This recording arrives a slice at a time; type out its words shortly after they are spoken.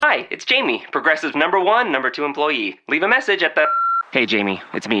Hi, it's Jamie, Progressive's #1, #2 employee. Leave a message at the... Hey, Jamie,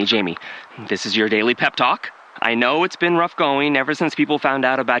 it's me, Jamie. This is your daily pep talk. I know it's been rough going ever since people found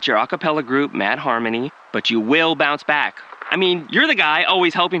out about your a cappella group, Mad Harmony, but you will bounce back. I mean, you're the guy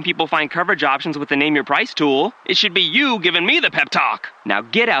always helping people find coverage options with the Name Your Price tool. It should be you giving me the pep talk. Now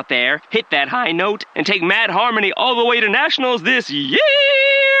get out there, hit that high note, and take Mad Harmony all the way to nationals this year!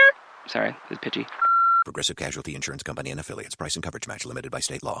 Sorry, it's pitchy. Progressive Casualty Insurance Company and Affiliates. Price and coverage match limited by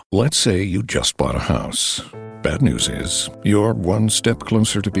state law. Let's say you just bought a house. Bad news is, you're one step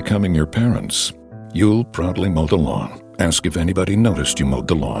closer to becoming your parents. You'll proudly mow the lawn. Ask if anybody noticed you mowed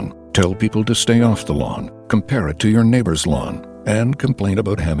the lawn. Tell people to stay off the lawn. Compare it to your neighbor's lawn. And complain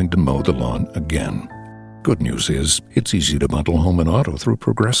about having to mow the lawn again. Good news is, it's easy to bundle home and auto through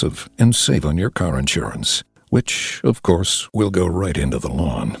Progressive and save on your car insurance, which, of course, will go right into the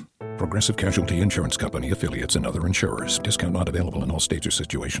lawn. Progressive Casualty Insurance Company, Affiliates, and other insurers. Discount not available in all states or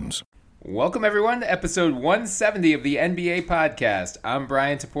situations. Welcome, everyone, to episode 170 of the NBA podcast. I'm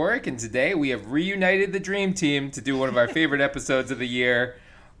Brian Toporek, and today we have reunited the Dream Team to do one of our favorite episodes of the year,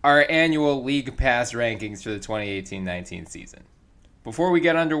 our annual League Pass rankings for the 2018-19 season. Before we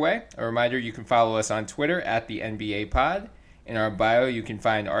get underway, a reminder you can follow us on Twitter at the NBA Pod. In our bio, you can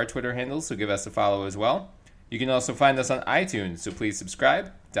find our Twitter handles, so give us a follow as well. You can also find us on iTunes, so please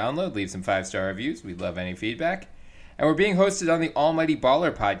subscribe, download, leave some 5-star reviews. We'd love any feedback. And we're being hosted on the Almighty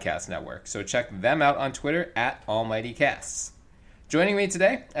Baller Podcast Network, so check them out on Twitter at AlmightyCasts. Joining me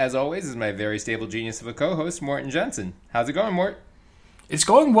today, as always, is my very stable genius of a co-host, Morten Jensen. How's it going, Mort? It's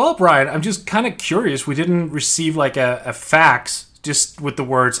going well, Brian. I'm just kind of curious. We didn't receive like a fax just with the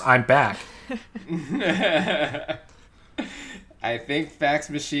words, I'm back. I think fax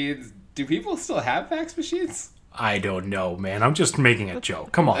machines... Do people still have fax machines? I don't know, man. I'm just making a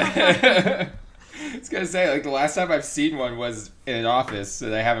joke. Come on. I was going to say, like, the last time I've seen one was in an office,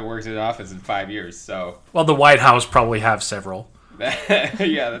 and I haven't worked in an office in 5 years, so... Well, the White House probably have several.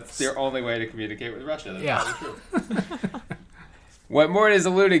 Yeah, that's their only way to communicate with Russia. That's probably true. What Mort is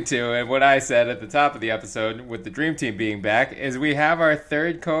alluding to, and what I said at the top of the episode, with the Dream Team being back, is we have our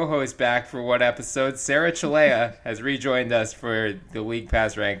third co-host back for one episode. Sarah Chalea has rejoined us for the League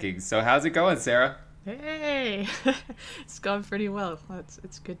Pass rankings. So how's it going, Sarah? Hey, it's going pretty well.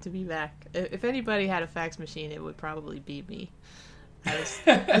 It's good to be back. If anybody had a fax machine, it would probably be me.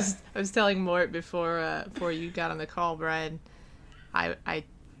 I was telling Mort before you got on the call, Brian. I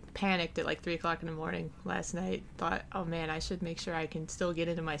panicked at like 3 o'clock in the morning last night. Thought, oh man, I should make sure I can still get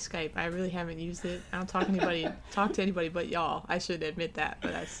into my Skype. I really haven't used it. I don't talk to anybody but y'all. I should admit that,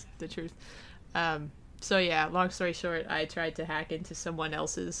 but that's the truth. So yeah, long story short, I tried to hack into someone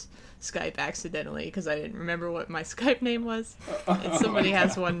else's Skype accidentally because I didn't remember what my Skype name was. And somebody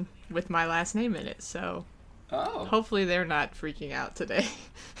has one with my last name in it, so hopefully they're not freaking out today.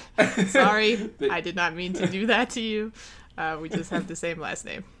 Sorry, I did not mean to do that to you. We just have the same last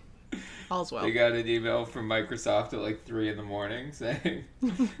name. All's well. We got an email from Microsoft at like 3 in the morning saying,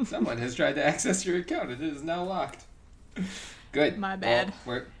 someone has tried to access your account. It is now locked. Good. My bad.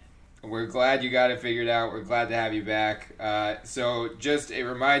 Well, we're glad you got it figured out. We're glad to have you back. So just a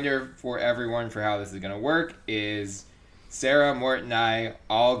reminder for everyone for how this is going to work is Sarah, Mort, and I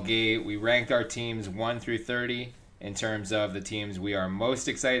we ranked our teams 1 through 30 in terms of the teams we are most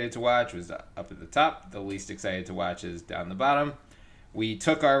excited to watch was up at the top. The least excited to watch is down the bottom. We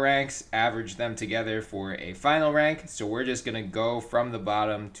took our ranks, averaged them together for a final rank, so we're just going to go from the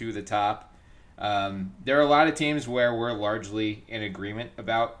bottom to the top. There are a lot of teams where we're largely in agreement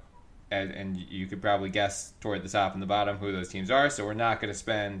about, and you could probably guess toward the top and the bottom who those teams are, so we're not going to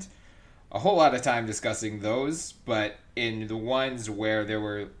spend a whole lot of time discussing those, but in the ones where there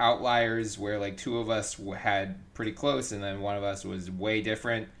were outliers, where like 2 of us had pretty close and then 1 of us was way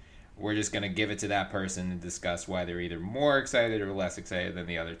different, we're just going to give it to that person and discuss why they're either more excited or less excited than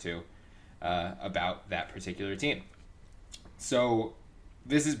the other 2 about that particular team. So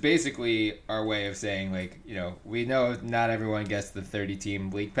this is basically our way of saying, like, you know, we know not everyone gets the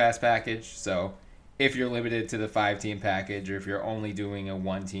 30-team League Pass package, so if you're limited to the 5-team package or if you're only doing a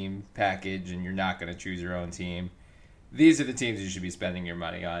 1-team package and you're not going to choose your own team, these are the teams you should be spending your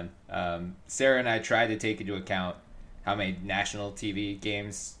money on. Sarah and I tried to take into account how many national TV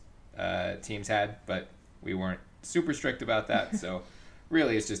games teams had, but we weren't super strict about that, so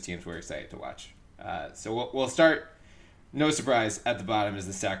really it's just teams we're excited to watch. So we'll start, no surprise, at the bottom is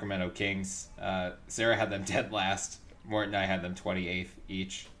the Sacramento Kings. Sarah had them dead last. Mort and I had them 28th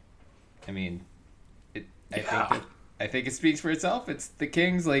each. I mean, I think it speaks for itself. It's the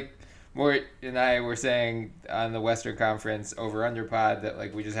Kings. Like Mort and I were saying on the Western Conference over-under pod that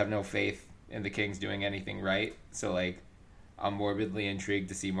like we just have no faith in the Kings doing anything right. So like I'm morbidly intrigued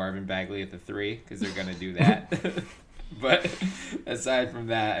to see Marvin Bagley at the 3 because they're going to do that. But aside from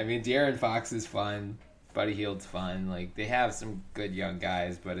that, I mean, De'Aaron Fox is fun. Buddy Hield's fun. Like, they have some good young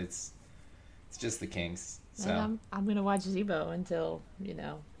guys, but it's just the Kings. So And I'm gonna watch Zebo until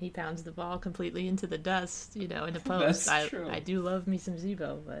he pounds the ball completely into the dust. In the post. That's true. I do love me some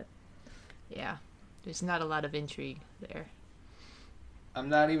Zebo, but yeah, there's not a lot of intrigue there. I'm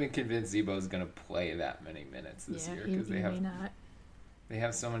not even convinced Zebo's going to play that many minutes this year because he may not. they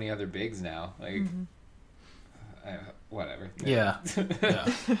have so many other bigs now. Like, whatever. Yeah.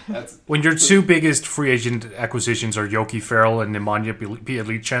 That's When your two biggest free agent acquisitions are Yogi Ferrell and Nemanja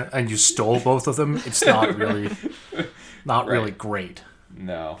Bjelica, and you stole both of them, it's not really great.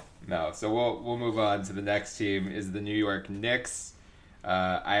 No. So we'll move on to the next team. Is the New York Knicks.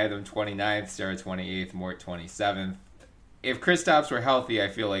 I had them 29th, Sarah 28th, Mort 27th. If Kristaps were healthy, I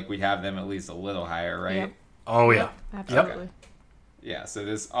feel like we'd have them at least a little higher, right? Yep. Oh yeah. Absolutely. Yeah,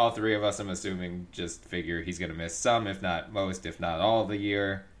 so all three of us, I'm assuming, just figure he's going to miss some, if not most, if not all of the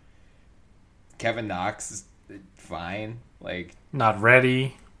year. Kevin Knox is fine. Like, Not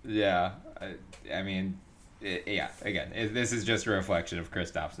ready. yeah, I mean, again, this is just a reflection of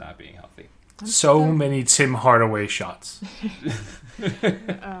Kristaps not being healthy. So many Tim Hardaway shots.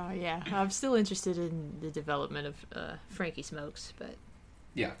 Yeah, I'm still interested in the development of Frankie Smokes, but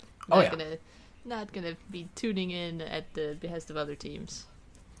Yeah. not gonna be tuning in at the behest of other teams.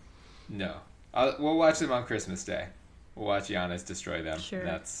 No. We'll watch them on Christmas Day. We'll watch Giannis destroy them. Sure.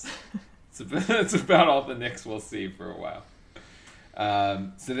 That's about all the Knicks we'll see for a while.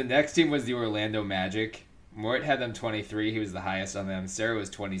 So the next team was the Orlando Magic. Mort had them 23. He was the highest on them. Sarah was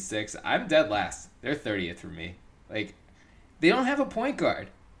 26. I'm dead last. They're 30th for me. Like, they don't have a point guard.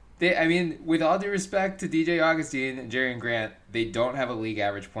 With all due respect to DJ Augustine and Jerian Grant, they don't have a league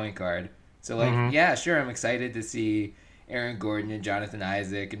average point guard. So, yeah, sure, I'm excited to see Aaron Gordon and Jonathan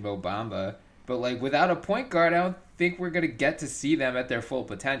Isaac and Mo Bamba. But, without a point guard, I don't think we're going to get to see them at their full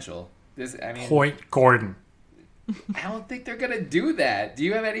potential. Point Gordon. I don't think they're going to do that. Do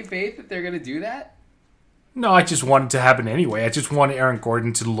you have any faith that they're going to do that? No, I just want it to happen anyway. I just want Aaron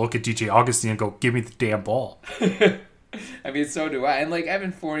Gordon to look at DJ Augustine and go, give me the damn ball. So do I. And,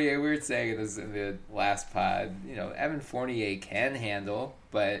 Evan Fournier, we were saying this in the last pod, Evan Fournier can handle,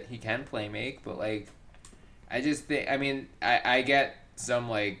 but he can play make. But, I just think, I get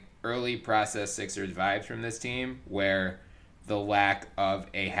some, early process Sixers vibes from this team where the lack of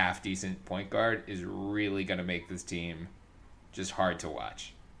a half-decent point guard is really going to make this team just hard to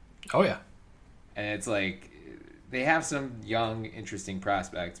watch. Oh, yeah. And it's they have some young, interesting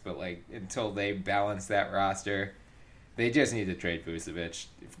prospects, but until they balance that roster, they just need to trade Vucevic,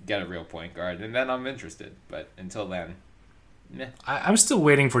 get a real point guard, and then I'm interested. But until then, meh. I'm still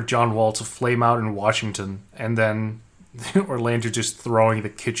waiting for John Wall to flame out in Washington, and then Orlando just throwing the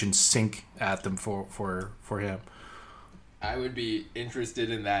kitchen sink at them for him. I would be interested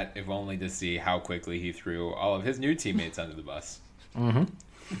in that, if only to see how quickly he threw all of his new teammates under the bus. Mm-hmm.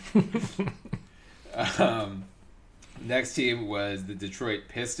 Next team was the Detroit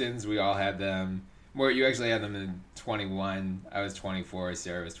Pistons. We all had them. Mort, you actually had them in 21. I was 24.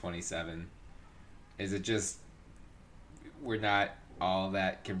 Sarah was 27. Is it just we're not all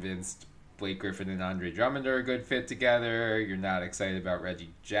that convinced Blake Griffin and Andre Drummond are a good fit together? You're not excited about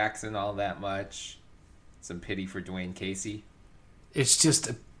Reggie Jackson all that much? Some pity for Dwayne Casey? It's just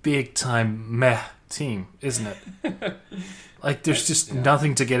a big-time meh team, isn't it? There's just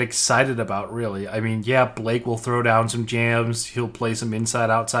nothing to get excited about, really. Blake will throw down some jams. He'll play some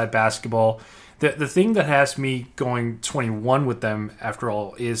inside-outside basketball. The thing that has me going 21 with them, after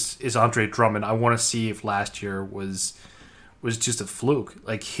all, is Andre Drummond. I want to see if last year was just a fluke.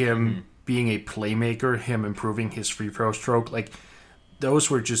 Him being a playmaker, him improving his free throw stroke.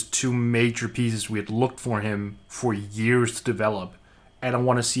 Those were just two major pieces we had looked for him for years to develop. And I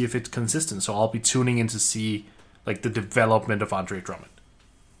want to see if it's consistent. So I'll be tuning in to see the development of Andre Drummond.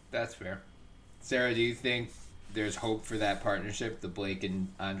 That's fair. Sarah, do you think there's hope for that partnership, the Blake and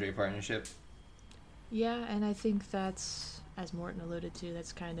Andre partnership? Yeah, and I think that's, as Morton alluded to,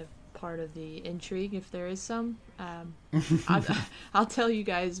 that's kind of part of the intrigue, if there is some. I'll tell you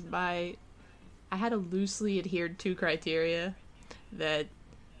guys, I had a loosely adhered to criteria that,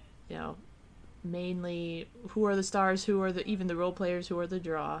 mainly who are the stars, who are even the role players, who are the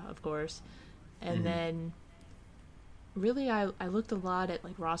draw, of course. And then really I looked a lot at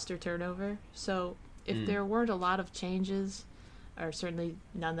roster turnover. So if there weren't a lot of changes, or certainly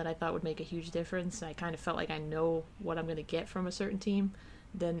none that I thought would make a huge difference, I kind of felt like I know what I'm going to get from a certain team,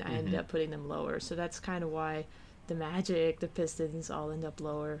 then I ended up putting them lower. So that's kind of why the Magic, the Pistons all end up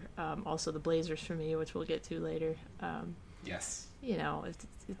lower. Also the Blazers for me, which we'll get to later. Yes. You know,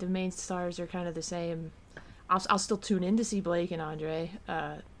 if the main stars are kind of the same, I'll still tune in to see Blake and Andre.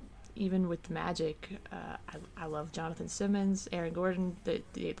 Even with the Magic, I love Jonathan Simmons, Aaron Gordon,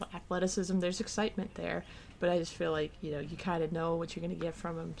 the athleticism. There's excitement there, but I just feel like you kind of know what you're going to get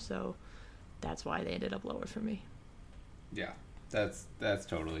from them, so that's why they ended up lower for me. Yeah, that's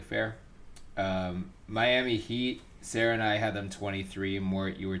totally fair. Miami Heat, Sarah and I had them 23.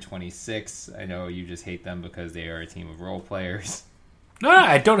 Mort, you were 26. I know you just hate them because they are a team of role players. No,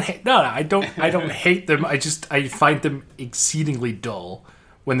 I don't hate. No, I don't hate them. I find them exceedingly dull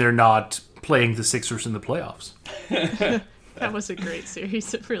when they're not playing the Sixers in the playoffs. That was a great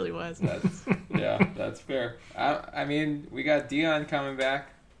series. It really was. That's fair. I mean, we got Dion coming back.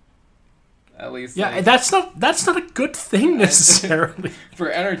 At least, yeah, that's not a good thing necessarily. For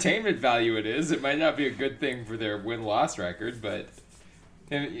entertainment value, it is. It might not be a good thing for their win-loss record, but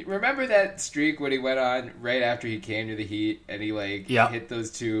remember that streak when he went on right after he came to the Heat and he hit those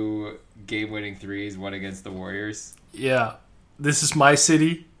 2 game-winning threes, one against the Warriors. Yeah, this is my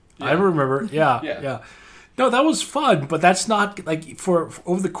city. Yeah. I remember. Yeah. No, that was fun, but that's not like for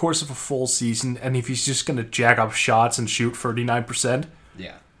over the course of a full season. And if he's just gonna jack up shots and shoot 39%,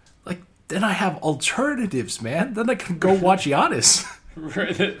 yeah. Then I have alternatives, man. Then I can go watch Giannis.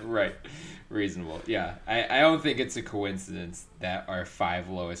 Right. Reasonable. Yeah. I don't think it's a coincidence that our 5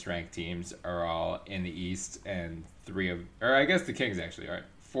 lowest ranked teams are all in the East and I guess the Kings actually are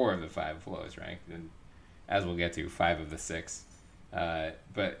 4 of the 5 lowest ranked, and as we'll get to, 5 of the 6.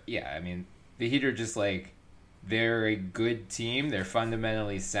 But yeah, I mean, the Heat are just they're a good team. They're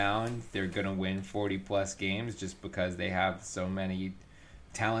fundamentally sound. They're going to win 40 plus games just because they have so many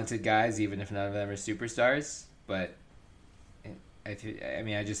talented guys, even if none of them are superstars. But I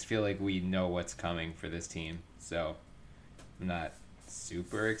just feel like we know what's coming for this team, so I'm not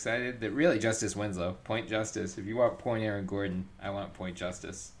super excited. That really Justice Winslow, point Justice. If you want point Aaron Gordon, I want point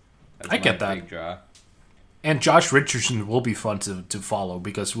Justice. That's I get that big draw. And Josh Richardson will be fun to follow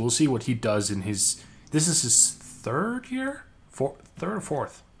because we'll see what he does in his. This is his 3rd year, third or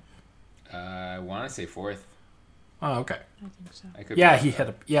 4th. I want to say 4th. Oh, okay. I think so.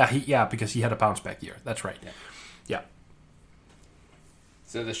 Because he had a bounce back year. That's right. Yeah.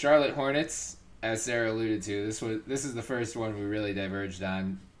 So the Charlotte Hornets, as Sarah alluded to, this is the first one we really diverged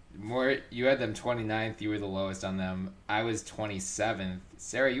on. Mort, you had them 29th. You were the lowest on them. I was 27th.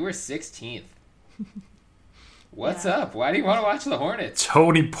 Sarah, you were 16th. What's up? Why do you want to watch the Hornets?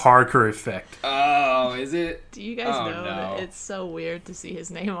 Tony Parker effect. Oh, is it? Do you guys know that it's so weird to see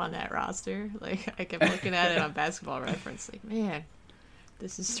his name on that roster? I kept looking at it on Basketball Reference. Man,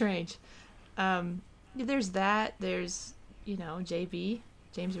 this is strange. There's that. There's, JB.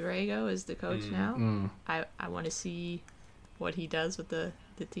 James Borrego is the coach now. I want to see what he does with the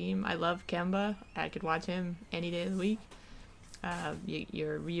team. I love Kemba. I could watch him any day of the week.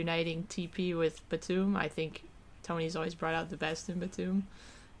 You're reuniting TP with Batum. I think Tony's always brought out the best in Batum.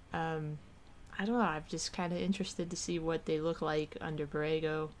 I don't know. I'm just kind of interested to see what they look like under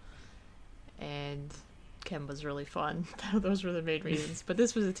Borrego. And Kemba's really fun. Those were the main reasons. But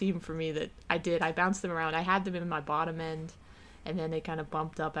this was a team for me that I bounced them around. I had them in my bottom end, and then they kind of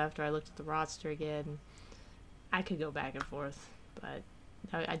bumped up after I looked at the roster again. I could go back and forth, but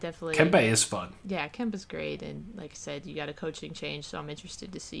I definitely... Kemba is fun. Yeah, Kemba's great, and like I said, you got a coaching change, so I'm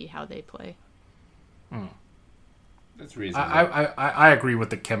interested to see how they play. That's reasonable. I agree with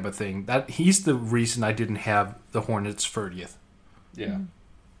the Kemba thing. That he's the reason I didn't have the Hornets 30th. Yeah.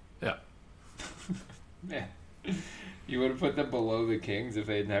 Yeah. Man. You would have put them below the Kings if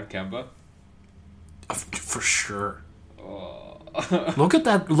they didn't have Kemba? For sure. Oh. Look at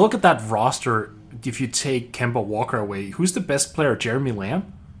that roster. If you take Kemba Walker away, who's the best player? Jeremy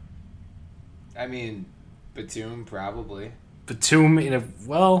Lamb? I mean, Batum probably. Batum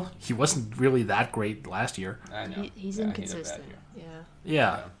he wasn't really that great last year. I know. He's inconsistent.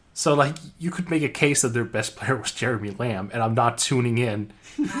 Yeah. So you could make a case that their best player was Jeremy Lamb, and I'm not tuning in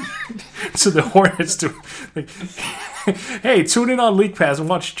to the Hornets to hey, tune in on League Pass and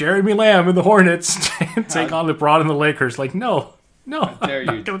watch Jeremy Lamb and the Hornets take on LeBron and the Lakers. No. How dare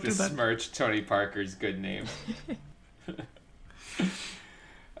you besmirch Tony Parker's good name.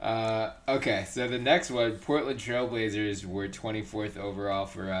 Okay, so the next one, Portland Trailblazers were 24th overall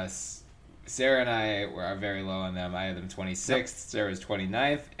for us. Sarah and I are very low on them. I had them 26th. Yep. Sarah's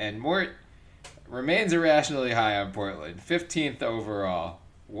 29th. And Mort remains irrationally high on Portland. 15th overall.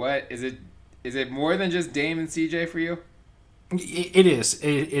 What is it? Is it more than just Dame and CJ for you? It is.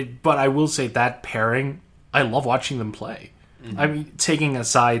 But I will say that pairing, I love watching them play. Mm-hmm. I mean, taking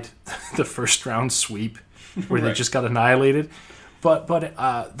aside the first round sweep where they just got annihilated. But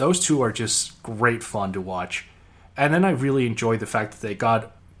those two are just great fun to watch. And then I really enjoyed the fact that they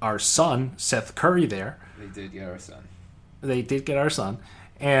got our son, Seth Curry, there. They did get our son. They did get our son.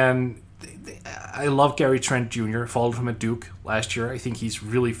 And I love Gary Trent Jr., followed him at Duke last year. I think he's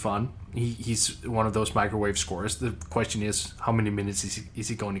really fun. He's one of those microwave scorers. The question is, how many minutes is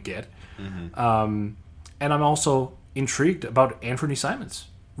he going to get? And I'm also intrigued about Anthony Simons.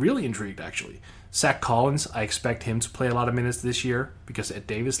 Really intrigued, actually. Zach Collins, I expect him to play a lot of minutes this year because Ed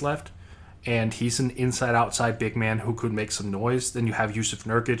Davis left. And he's an inside-outside big man who could make some noise. Then you have Yusuf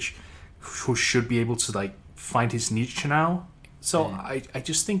Nurkic, who should be able to find his niche now. So I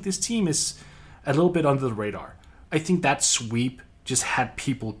just think this team is a little bit under the radar. I think that sweep just had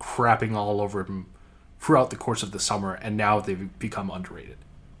people crapping all over him throughout the course of the summer, and now they've become underrated.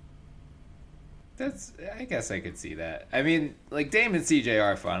 I guess I could see that. I mean, Dame and CJ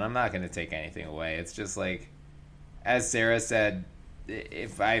are fun. I'm not going to take anything away. It's just as Sarah said,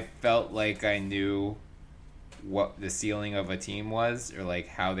 if I felt like I knew what the ceiling of a team was or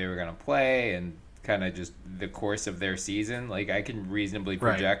how they were going to play and kind of just the course of their season, I can reasonably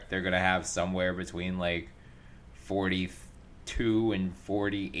project they're going to have somewhere between 42 and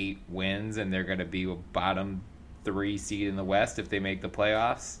 48 wins, and they're going to be a bottom 3 seed in the West if they make the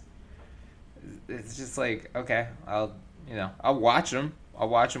playoffs. It's just okay, I'll watch them. I'll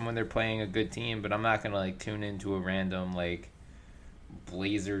watch them when they're playing a good team, but I'm not going to tune into a random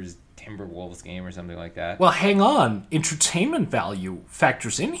Blazers Timberwolves game or something like that. Well, hang on. Entertainment value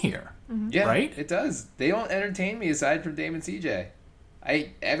factors in here. Yeah, right? It does. They don't entertain me aside from Dame and CJ.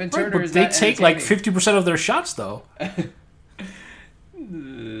 Evan Turner but is they not take 50% of their shots, though.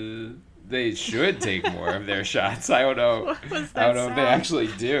 They should take more of their shots. I don't know. I don't know if they actually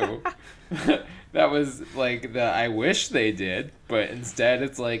do. That was the I wish they did, but instead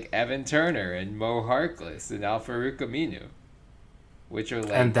it's Evan Turner and Mo Harkless and Al-Farouq Aminu, which are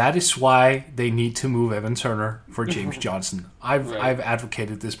and that is why they need to move Evan Turner for James Johnson. I've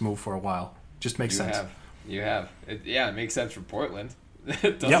advocated this move for a while. Just makes sense. You have. It makes sense for Portland.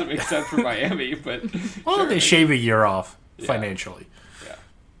 It doesn't make sense for Miami, but well, they shave a year off financially.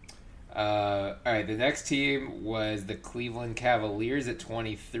 All right, the next team was the Cleveland Cavaliers at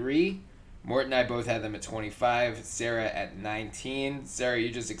 23. Mort and I both had them at 25. Sarah at 19. Sarah,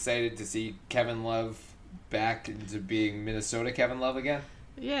 you just excited to see Kevin Love back into being Minnesota Kevin Love again?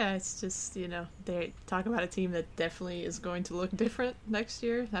 Yeah, it's just, they talk about a team that definitely is going to look different next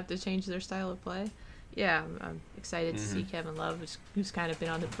year, have to change their style of play. Yeah, I'm excited to see Kevin Love, who's kind of been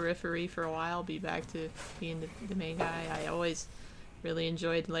on the periphery for a while, be back to being the main guy. I always really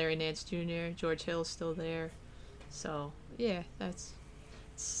enjoyed Larry Nance Jr., George Hill's still there. So, yeah, it's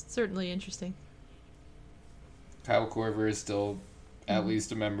certainly interesting. Kyle Korver is still at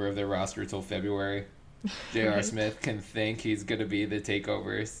least a member of their roster till February. J.R. Smith can think he's going to be the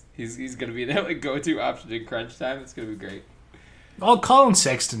takeovers. He's going to be their go-to option in crunch time. It's going to be great. Oh, Colin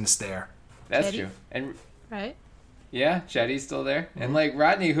Sexton's there. That's Chetty? True. And right? Yeah, Chetty's still there. And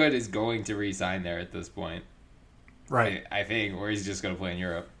Rodney Hood is going to re-sign there at this point. Right. I think, or he's just going to play in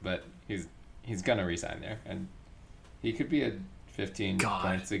Europe, but he's going to re-sign there. And he could be a 15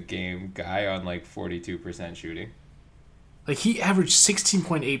 points a game guy on 42% shooting. He averaged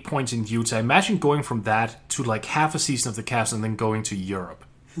 16.8 points in Utah. Imagine going from that to half a season of the Cavs and then going to Europe.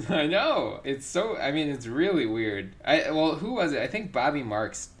 I know. It's it's really weird. Who was it? I think Bobby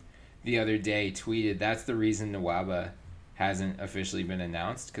Marks the other day tweeted that's the reason Nwaba hasn't officially been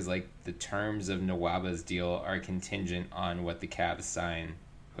announced, because the terms of Nwaba's deal are contingent on what the Cavs sign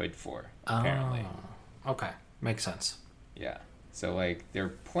Hood for, apparently. Oh, okay. Makes sense. Yeah. So they're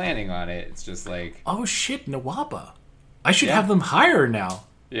planning on it. It's just oh shit, Nwaba. I should have them higher now.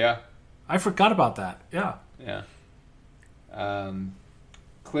 Yeah. I forgot about that. Yeah. Yeah.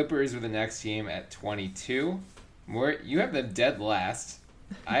 Clippers were the next team at 22. Mort, you have them dead last.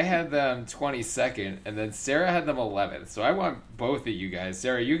 I had them 22nd, and then Sarah had them 11th. So I want both of you guys.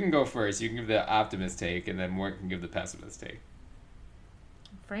 Sarah, you can go first. You can give the optimist take, and then Mort can give the pessimist take.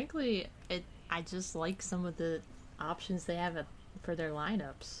 Frankly, I just like some of the options they have for their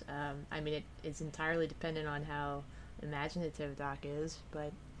lineups. It's entirely dependent on how imaginative Doc is,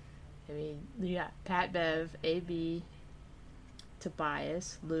 but you got Pat Bev, AB,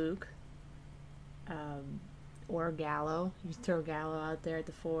 Tobias, Luke, or Gallo. You throw Gallo out there at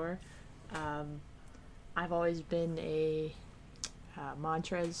the 4. I've always been a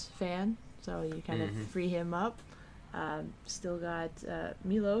Montrez fan, so you kind of free him up. Still got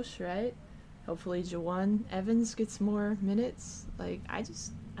Milos, right? Hopefully Jawan Evans gets more minutes. I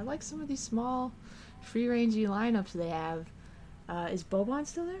like some of these small, free-rangey lineups they have. Is Boban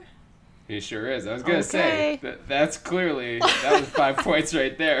still there? He sure is. I was gonna Okay. say that's clearly that was 5 points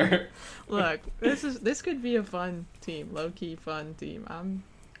right there. Look, this could be a fun team, low key fun team. I'm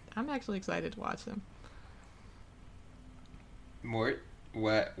actually excited to watch them. Mort,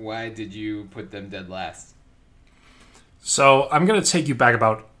 why did you put them dead last? So I'm going to take you back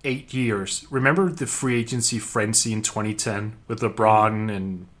about 8 years. Remember the free agency frenzy in 2010 with LeBron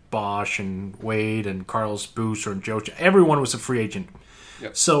and Bosh and Wade and Carlos Boozer and Joe? Everyone was a free agent.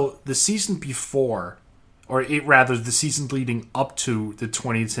 Yep. So the season before, the season leading up to the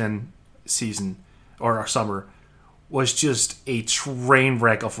 2010 season or summer, was just a train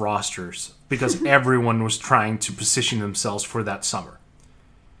wreck of rosters because everyone was trying to position themselves for that summer.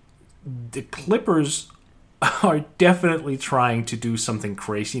 The Clippers are definitely trying to do something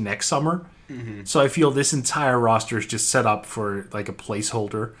crazy next summer. Mm-hmm. So I feel this entire roster is just set up for like a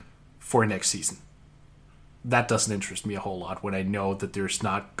placeholder for next season. That doesn't interest me a whole lot when I know that there's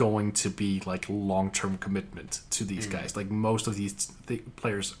not going to be like long-term commitment to these guys. Like most of these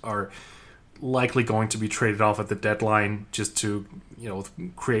players are likely going to be traded off at the deadline just to,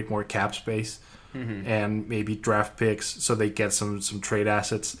 create more cap space and maybe draft picks so they get some trade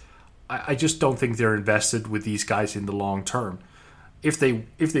assets. I just don't think they're invested with these guys in the long term. If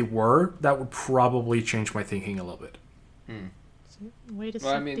they were, that would probably change my thinking a little bit. Way to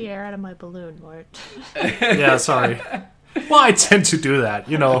suck the air out of my balloon, Mort. Yeah, sorry. Well, I tend to do that,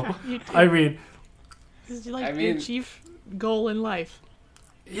 You do. I mean... This is your chief goal in life.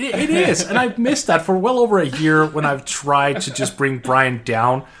 It is, and I've missed that for well over a year when I've tried to just bring Brian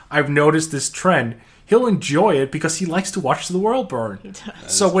down. I've noticed this trend. He'll enjoy it because he likes to watch the world burn. He does.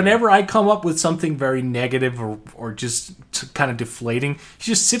 So whenever I come up with something very negative or just kind of deflating, he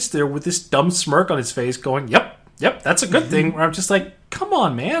just sits there with this dumb smirk on his face going, yep, that's a good thing. Where I'm just like, come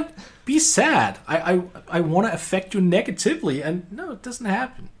on, man, be sad. I want to affect you negatively, and no, it doesn't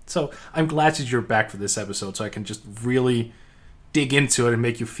happen. So I'm glad that you're back for this episode so I can just really dig into it and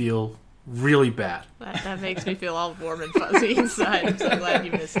make you feel really bad. That makes me feel all warm and fuzzy inside. I'm so glad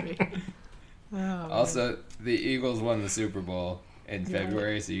you missed me. Oh, also, the Eagles won the Super Bowl in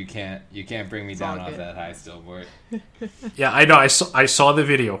February, so you can't bring me down off that high still, Mort. Yeah, I know. I saw the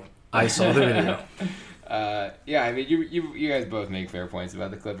video. I mean, you guys both make fair points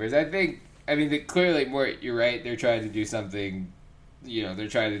about the Clippers. Clearly, Mort, you're right. They're trying to do something. They're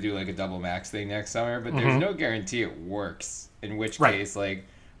trying to do like a double max thing next summer, but there's no guarantee it works. In which case, like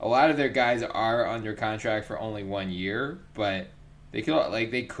a lot of their guys are under contract for only 1 year, but they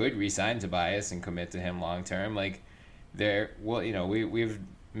could re-sign Tobias and commit to him long term. Like we've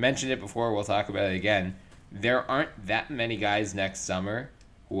mentioned it before. We'll talk about it again. There aren't that many guys next summer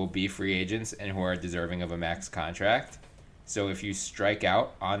who will be free agents and who are deserving of a max contract. So if you strike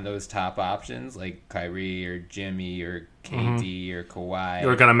out on those top options like Kyrie or Jimmy or KD or Kawhi,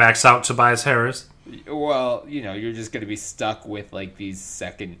 you're gonna max out Tobias Harris. Well, you're just gonna be stuck with like these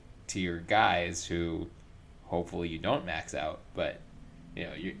second tier guys who hopefully you don't max out, but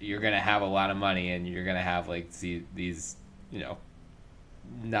you're gonna have a lot of money and you're gonna have like these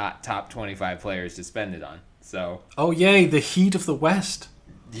not top 25 players to spend it on. So yay, the Heat of the West.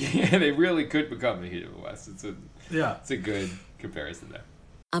 Yeah, they really could become the Heat of the West. It's a good comparison there.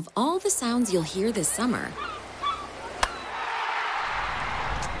 Of all the sounds you'll hear this summer,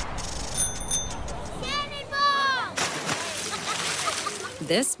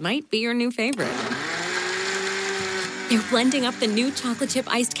 this might be your new favorite. They're blending up the new chocolate chip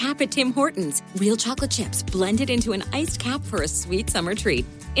iced cap at Tim Hortons. Real chocolate chips blended into an iced cap for a sweet summer treat.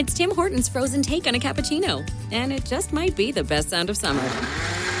 It's Tim Hortons' frozen take on a cappuccino. And it just might be the best sound of summer.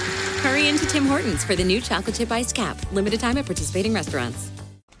 Hurry into Tim Hortons for the new chocolate chip iced cap. Limited time at participating restaurants.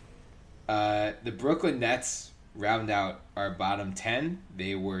 The Brooklyn Nets round out our bottom 10.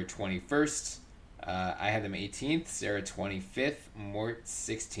 They were 21st. I had them 18th, Sarah 25th, Mort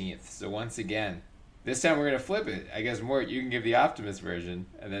 16th. So once again, this time we're going to flip it. I guess, Mort, you can give the optimist version,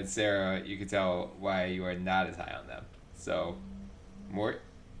 and then Sarah, you can tell why you are not as high on them. So, Mort?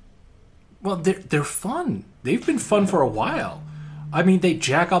 Well, they're fun. They've been fun for a while. I mean, they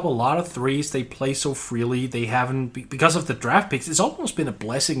jack up a lot of threes. They play so freely. They haven't, because of the draft picks, it's almost been a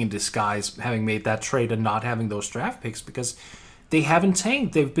blessing in disguise having made that trade and not having those draft picks because they haven't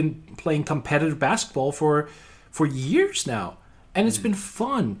tanked. They've been playing competitive basketball for years now, and it's been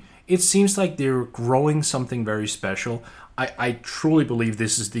fun. It seems like they're growing something very special. I truly believe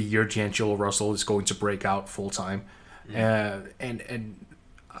this is the year D'Angelo Russell is going to break out full-time. And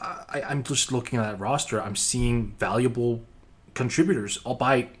I'm just looking at that roster. I'm seeing valuable contributors,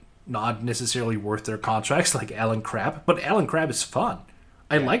 albeit not necessarily worth their contracts like Alan Crabb, but Alan Crabb is fun.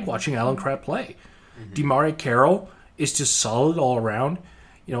 I like watching Alan Crabb play. DeMarre Carroll is just solid all around.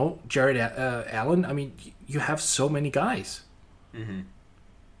 Jared Allen. I mean, you have so many guys. Mm-hmm.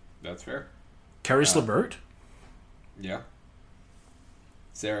 That's fair. Caris LeVert. Yeah.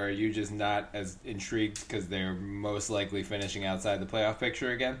 Sarah, are you just not as intrigued because they're most likely finishing outside the playoff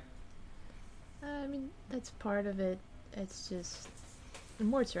picture again? I mean, that's part of it. It's just,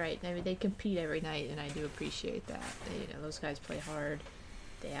 Mort's right. I mean, they compete every night, and I do appreciate that. Those guys play hard.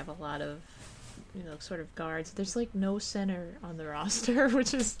 They have a lot of, sort of guards. There's like no center on the roster,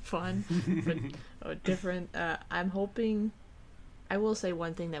 which is fun, but different. I'm hoping. I will say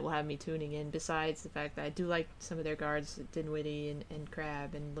one thing that will have me tuning in, besides the fact that I do like some of their guards, Dinwiddie and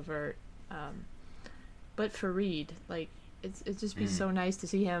Crabbe and LeVert. But for Reed, like, it'd just be so nice to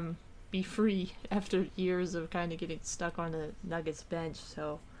see him be free after years of kind of getting stuck on the Nuggets bench.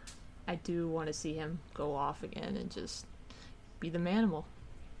 So I do want to see him go off again and just be the manimal.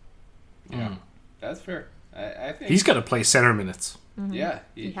 Yeah, that's fair. I think he's got to play center minutes. Mm-hmm. Yeah,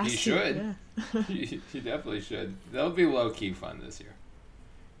 he should. Yeah. he definitely should. They'll be low-key fun this year.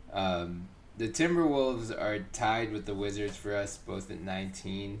 The Timberwolves are tied with the Wizards for us, both at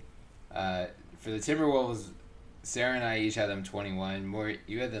 19. For the Timberwolves, Sarah and I each had them 21. Mort,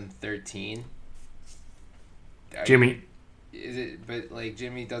 you had them 13. Jimmy. Is it? But like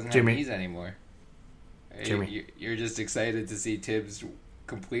Jimmy doesn't Jimmy. have knees anymore. You're just excited to see Tibbs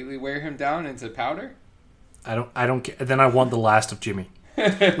completely wear him down into powder. I don't care. Then I want the last of Jimmy.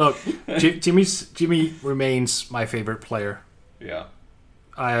 Look, Jimmy remains my favorite player. Yeah.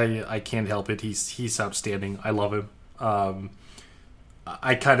 I can't help it. He's outstanding. I love him.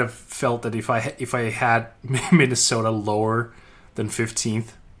 I kind of felt that if I had Minnesota lower than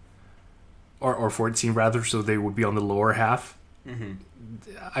 15th or 14th rather, so they would be on the lower half,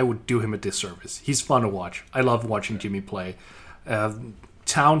 I would do him a disservice. He's fun to watch. I love watching Jimmy play.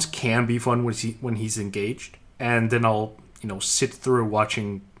 Towns can be fun when he's engaged, and then I'll sit through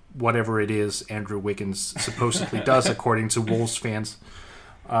watching whatever it is Andrew Wiggins supposedly does, according to Wolves fans.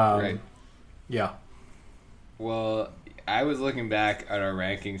 Right. Yeah. Well, I was looking back at our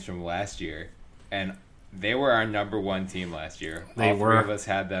rankings from last year, and they were our number one team last year. All three of us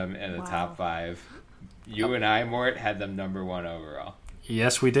had them in the top 5. You and I, Mort, had them number 1 overall.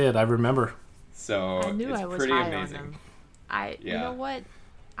 Yes, we did. I remember. So I knew it's I was pretty high amazing. on them. You know what?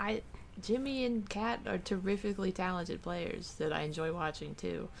 Jimmy and Kat are terrifically talented players that I enjoy watching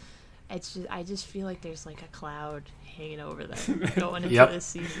too. I just feel like there's like a cloud hanging over them going into this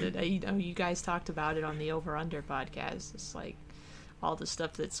season. You guys talked about it on the Over Under podcast. It's like all the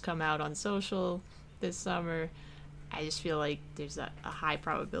stuff that's come out on social this summer. I just feel like there's a high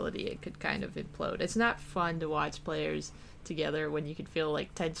probability it could kind of implode. It's not fun to watch players together when you can feel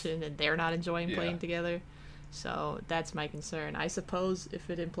like tension and they're not enjoying playing together. So that's my concern. I suppose if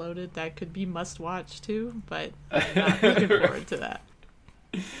it imploded, that could be must-watch too, but I'm not looking forward to that.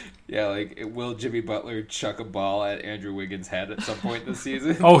 Yeah, like, will Jimmy Butler chuck a ball at Andrew Wiggins' head at some point this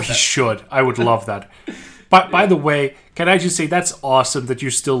season? Oh, he should. I would love that. But by the way, can I just say that's awesome that you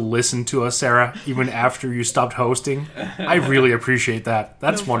still listen to us, Sarah, even after you stopped hosting. I really appreciate that.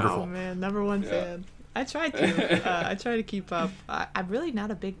 That's wonderful. Oh man, number one fan. I try to. I try to keep up. I'm really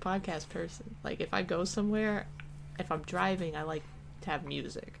not a big podcast person. Like, if I go somewhere, if I'm driving, I like to have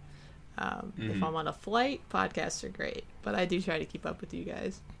music. If I'm on a flight, podcasts are great. But I do try to keep up with you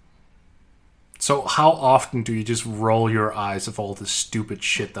guys. So how often do you just roll your eyes of all the stupid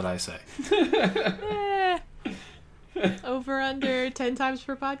shit that I say? Over under 10 times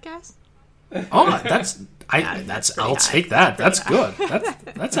per podcast? Oh, I'll take that. That's good. high.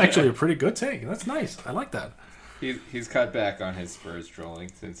 That's actually a pretty good take. That's nice. I like that. He's cut back on his Spurs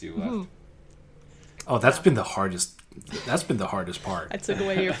trolling since you left. Oh, that's been the hardest. That's been the hardest part. I took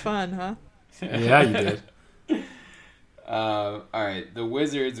away your fun, huh? Yeah, you did. All right, the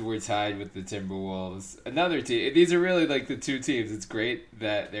Wizards were tied with the Timberwolves. Another team. These are really like the two teams. It's great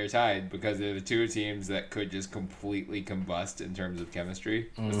that they're tied because they're the two teams that could just completely combust in terms of chemistry,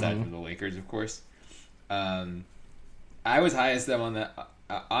 aside from the Lakers, of course. I was highest them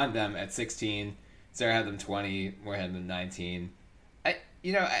on them at 16. Sarah had them 20. Moore had them 19.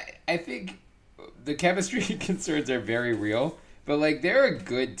 I think the chemistry concerns are very real, but like they're a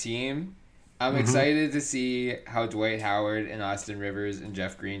good team. I'm excited to see how Dwight Howard and Austin Rivers and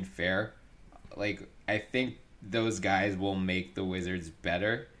Jeff Green fare. Like, I think those guys will make the Wizards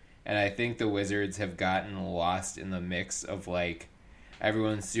better. And I think the Wizards have gotten lost in the mix of, like,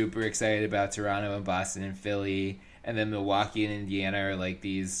 everyone's super excited about Toronto and Boston and Philly. And then Milwaukee and Indiana are, like,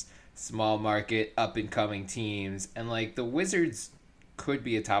 these small market, up-and-coming teams. And, like, the Wizards could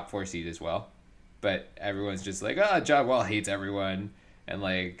be a top 4 seed as well. But everyone's just like, John Wall hates everyone. And,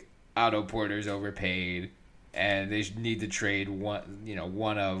 like, Otto Porter's overpaid. and they need to trade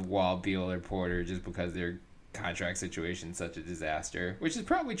one of Wall, Beal, or Porter just because their contract situation is such a disaster, which is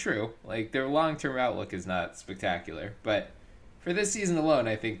probably true. Like, their long-term outlook is not spectacular, but for this season alone,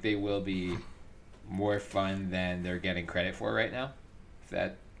 I think they will be more fun than they're getting credit for right now. If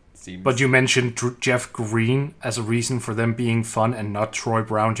that seems. But you mentioned Jeff Green as a reason for them being fun and not Troy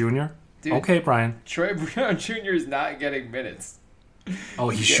Brown Jr. Dude, okay, Brian. Troy Brown Jr. is not getting minutes. Oh,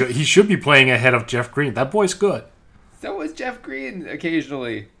 he should be playing ahead of Jeff Green. That boy's good. So was Jeff Green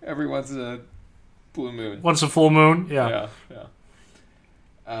occasionally, every once in a blue moon. Once a full moon, yeah.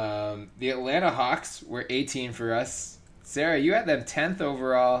 The Atlanta Hawks were 18 for us. Sarah, you had them 10th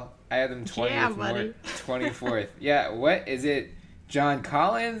overall. I had them 20th, 24th. Yeah, what is it? John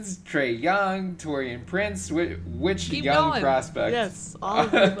Collins, Trae Young, Taurean Prince, which Keep young going. prospect? Yes, all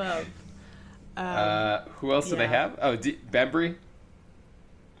of the above. Who else do they have? Oh, Bembry?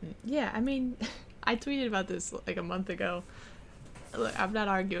 Yeah, I mean, I tweeted about this like a month ago. Look, I'm not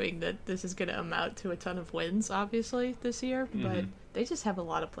arguing that this is going to amount to a ton of wins, obviously, this year, but they just have a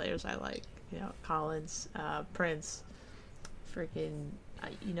lot of players I like. You know, Collins, Prince, freaking,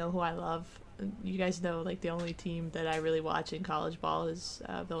 you know who I love? You guys know, like, the only team that I really watch in college ball is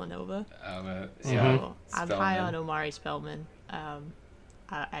Villanova. So I'm high on Omari Spellman.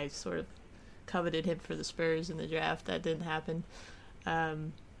 I sort of coveted him for the Spurs in the draft. That didn't happen.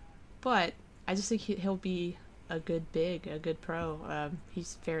 But I just think he'll be a good big, a good pro.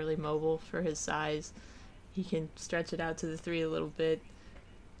 He's fairly mobile for his size. He can stretch it out to the three a little bit.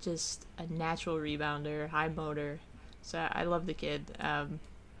 Just a natural rebounder, high motor. So I love the kid.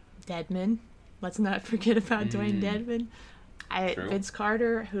 Dedmon. Let's not forget about Dwayne Dedmon. Vince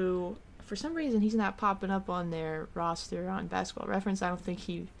Carter, who for some reason he's not popping up on their roster on Basketball Reference. I don't think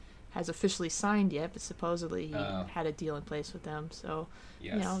he has officially signed yet, but supposedly he had a deal in place with them. So,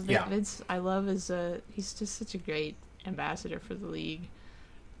 yes. You know, Vince, I love he's just such a great ambassador for the league.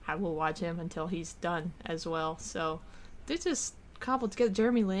 I will watch him until he's done as well. So they're just cobbled together.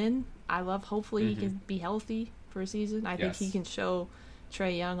 Jeremy Lin, I love. Hopefully he can be healthy for a season. I think he can show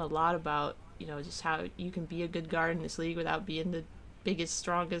Trae Young a lot about, you know, just how you can be a good guard in this league without being the biggest,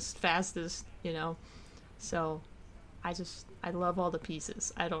 strongest, fastest, you know. So I love all the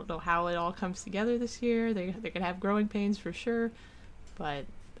pieces. I don't know how it all comes together this year. They're going to have growing pains for sure, but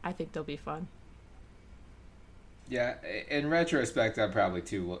I think they'll be fun. Yeah, in retrospect, I'm probably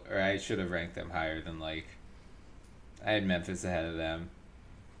I should have ranked them higher than, like, I had Memphis ahead of them.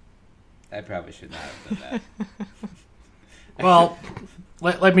 I probably should not have done that. Well,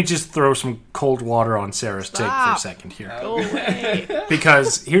 let me just throw some cold water on Sarah's take for a second here. Go away.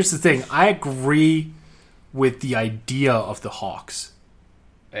 Because here's the thing. I agree with the idea of the Hawks.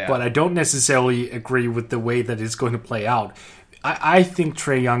 Yeah. But I don't necessarily agree with the way that it's going to play out. I think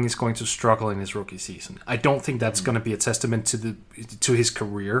Trae Young is going to struggle in his rookie season. I don't think that's going to be a testament to his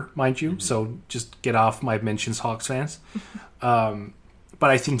career, mind you. So just get off my mentions, Hawks fans. But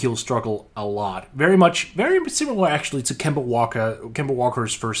I think he'll struggle a lot. Very similar, actually, to Kemba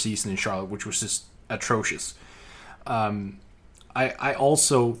Walker's first season in Charlotte, which was just atrocious. I'm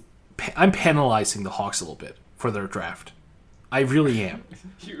penalizing the Hawks a little bit for their draft. I really am.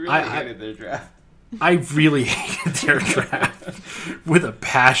 You really hated their draft. I really hated their draft with a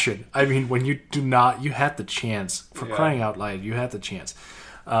passion. I mean, when you had the chance, for crying out loud, you had the chance.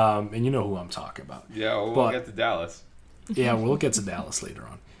 And you know who I'm talking about. Yeah, we'll get to Dallas. Yeah, we'll get to Dallas later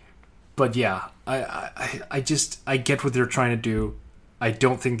on. But yeah, I get what they're trying to do. I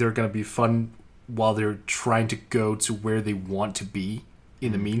don't think they're going to be fun while they're trying to go to where they want to be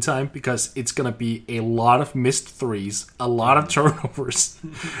in the meantime, because it's going to be a lot of missed threes, a lot of turnovers,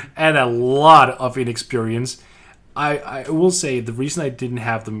 and a lot of inexperience. I will say the reason I didn't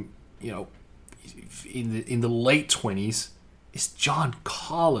have them, you know, in the late 20s is John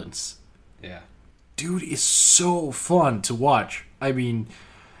Collins. Yeah. Dude is so fun to watch. I mean,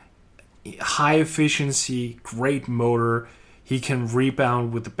 high efficiency, great motor. He can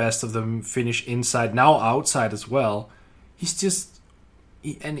rebound with the best of them, finish inside, now outside as well. He's just...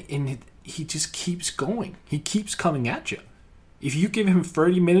 he just keeps going. He keeps coming at you. If you give him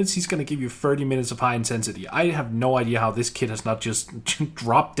 30 minutes, he's going to give you 30 minutes of high intensity. I have no idea how this kid has not just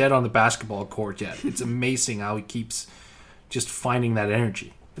dropped dead on the basketball court yet. It's amazing how he keeps just finding that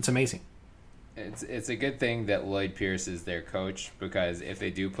energy. It's amazing. It's a good thing that Lloyd Pierce is their coach, because if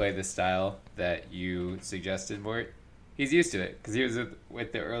they do play the style that you suggested, Mort, he's used to it, because he was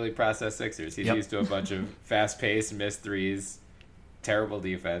with the early process Sixers. He's used to a bunch of fast-paced, missed threes, terrible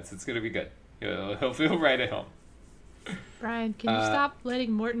defense. It's going to be good. He'll feel right at home. Brian, can you stop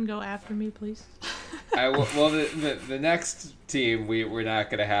letting Morton go after me, please? Well, the next team we're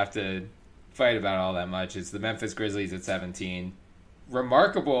not going to have to fight about all that much. It's the Memphis Grizzlies at 17.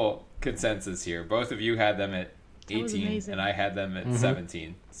 Remarkable consensus here. Both of you had them at 18, and I had them at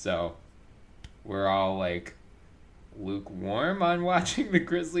 17. So we're all like lukewarm on watching the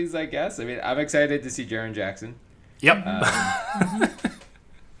Grizzlies, I guess. I mean, I'm excited to see Jaren Jackson. Yep.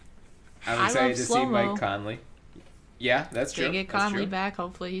 I'm excited to see Mike Conley. Yeah, that's true. They get Conley back.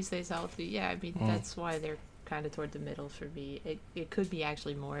 Hopefully he stays healthy. Yeah, I mean, that's why they're kind of toward the middle for me. It could be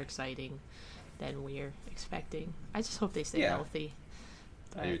actually more exciting than we're expecting. I just hope they stay healthy.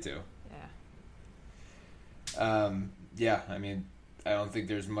 I do too. Yeah. Yeah, I mean, I don't think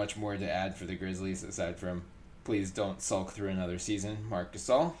there's much more to add for the Grizzlies aside from please don't sulk through another season, Marc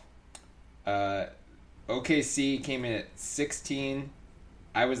Gasol. OKC came in at 16.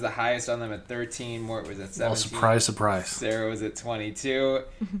 I was the highest on them at 13. Mort was at 17. Well, surprise, surprise. Sarah was at 22.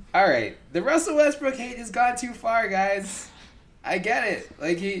 All right. The Russell Westbrook hate has gone too far, guys. I get it.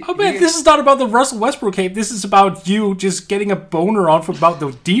 Like this is not about the Russell Westbrook hate. This is about you just getting a boner on about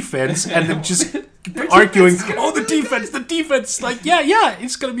the defense and then just arguing, the defense. Like, yeah,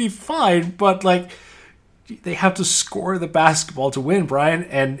 it's going to be fine. But, like, they have to score the basketball to win, Brian.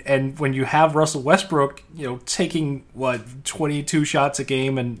 And when you have Russell Westbrook, taking, 22 shots a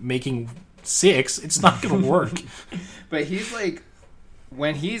game and making 6, it's not going to work. But he's like,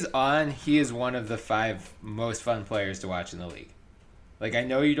 when he's on, he is one of the 5 most fun players to watch in the league. Like, I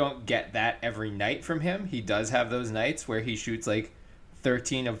know you don't get that every night from him. He does have those nights where he shoots like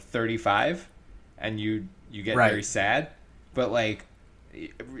 13 of 35 and you get very sad. But like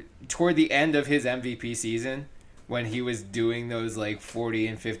toward the end of his MVP season, when he was doing those like 40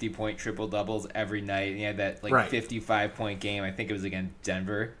 and 50 point triple doubles every night, and he had that 55 point game, I think it was against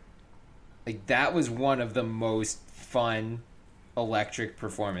Denver. Like, that was one of the most fun electric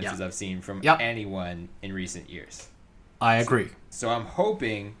performances I've seen from anyone in recent years. I agree. So I'm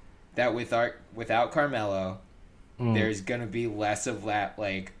hoping that without Carmelo, there's going to be less of that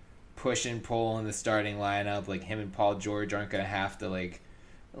like push and pull in the starting lineup. Like, him and Paul George aren't going to have to like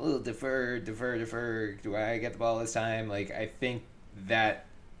a little defer. Do I get the ball this time? Like, I think that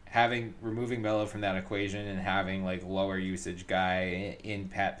removing Melo from that equation and having like lower usage guy in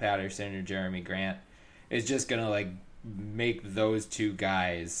Pat Patterson or Jeremy Grant is just going to like make those two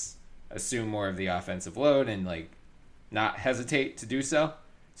guys assume more of the offensive load and like not hesitate to do so.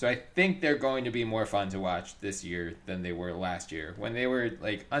 So I think they're going to be more fun to watch this year than they were last year, when they were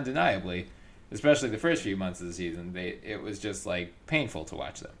like undeniably, especially the first few months of the season, it was just like painful to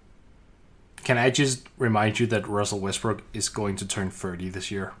watch them. Can I just remind you that Russell Westbrook is going to turn 30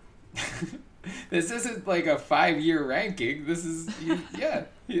 this year? This isn't like a 5-year ranking. This is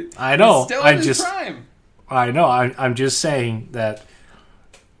I know. He's still in his prime. I know. I'm just saying that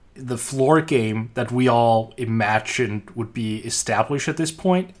the floor game that we all imagined would be established at this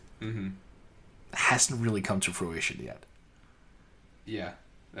point hasn't really come to fruition yet. Yeah,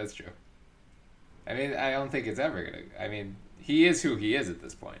 that's true. I mean, I don't think it's ever going to... I mean, he is who he is at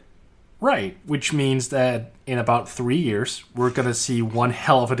this point. Right, which means that in about 3 years, we're going to see one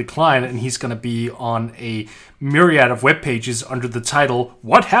hell of a decline, and he's going to be on a myriad of web pages under the title,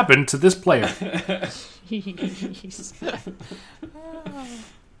 "What Happened to This Player?"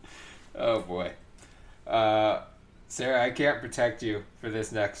 Oh, boy. Sarah, I can't protect you for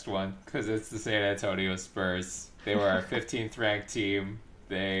this next one because it's the San Antonio Spurs. They were our 15th ranked team.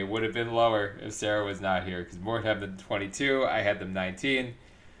 They would have been lower if Sarah was not here because Mort had them 22. I had them 19.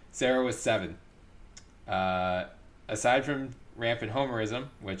 Sarah was 7. Aside from rampant homerism,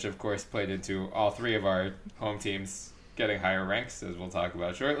 which of course played into all 3 of our home teams getting higher ranks, as we'll talk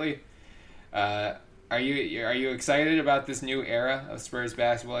about shortly, Are you excited about this new era of Spurs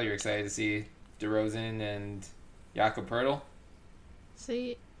basketball? You're excited to see DeRozan and Jakob Poeltl?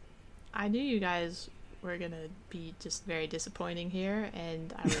 See, I knew you guys were going to be just very disappointing here,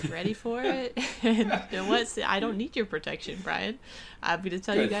 and I was ready for it. And I don't need your protection, Brian. I'm going to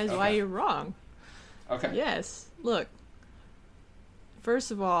tell you guys why you're wrong. Okay. Yes. Look,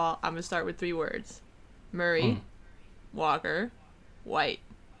 first of all, I'm going to start with 3 words. Murray, Walker, White.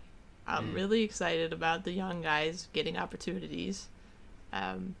 I'm really excited about the young guys getting opportunities.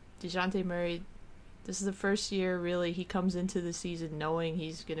 DeJounte Murray, this is the first year, really, he comes into the season knowing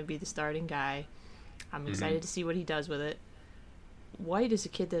he's going to be the starting guy. I'm excited to see what he does with it. White is a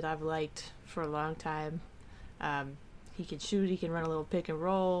kid that I've liked for a long time. He can shoot, he can run a little pick and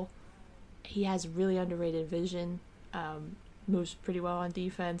roll. He has really underrated vision. Moves pretty well on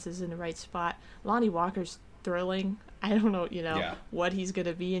defense, is in the right spot. Lonnie Walker's thrilling. I don't know, what he's going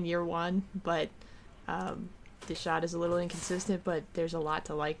to be in year 1, but the shot is a little inconsistent, but there's a lot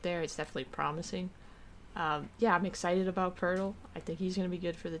to like there. It's definitely promising. I'm excited about Poeltl. I think he's going to be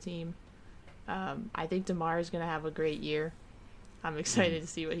good for the team. I think DeMar is going to have a great year. I'm excited to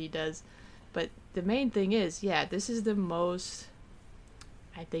see what he does. But the main thing is, this is the most,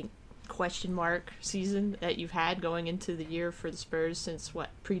 I think, question mark season that you've had going into the year for the Spurs since,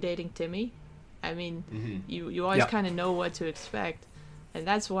 predating Timmy? I mean, you always kind of know what to expect. And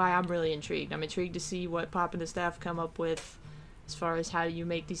that's why I'm really intrigued. I'm intrigued to see what Pop and the staff come up with as far as how you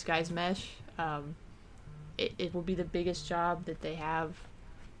make these guys mesh. It will be the biggest job that they have,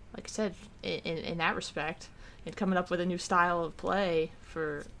 like I said, in that respect, and coming up with a new style of play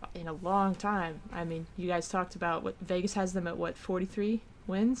in a long time. I mean, you guys talked about what Vegas has them at 43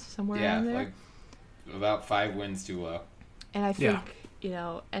 wins, somewhere around there? Like about 5 wins too low. And I think,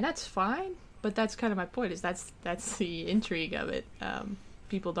 and that's fine, but that's kind of my point, is that's the intrigue of it.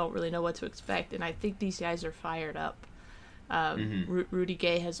 People don't really know what to expect, and I think these guys are fired up. Rudy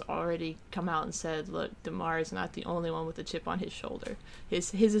Gay has already come out and said, look, DeMar is not the only one with a chip on his shoulder.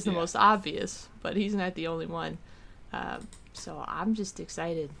 His is the most obvious, but he's not the only one. So I'm just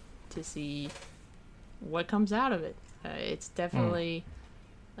excited to see what comes out of it. It's definitely,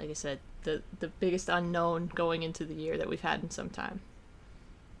 like I said, the biggest unknown going into the year that we've had in some time.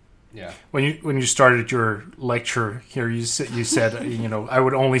 Yeah. When you started your lecture here, you said I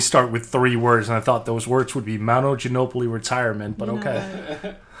would only start with 3 words, and I thought those words would be Manu Ginobili retirement. But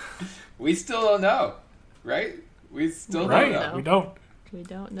okay, we still don't know, right? We still don't know. We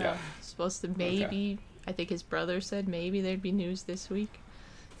don't know. Yeah. Supposed to maybe. Okay. I think his brother said maybe there'd be news this week.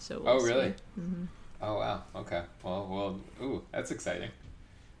 So we'll really? Mm-hmm. Oh wow. Okay. Well. Ooh, that's exciting.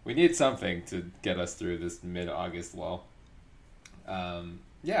 We need something to get us through this mid-August lull.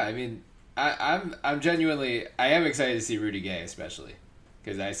 Yeah, I mean, I'm genuinely, I am excited to see Rudy Gay, especially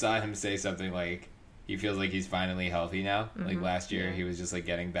because I saw him say something like he feels like he's finally healthy now. Mm-hmm. Like last year, he was just like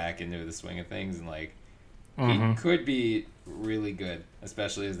getting back into the swing of things, and like he could be really good,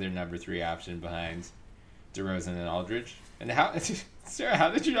 especially as their number 3 option behind DeRozan and Aldridge. And Sarah,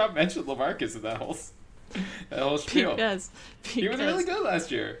 how did you not mention LaMarcus in that whole spiel? Because he was really good last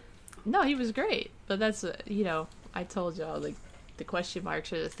year. No, he was great, but that's I told y'all, like, the question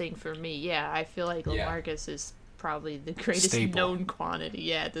marks are the thing for me. Yeah, I feel like LaMarcus is probably the greatest known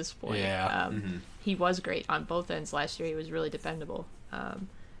quantity at this point. Yeah. He was great on both ends last year. He was really dependable.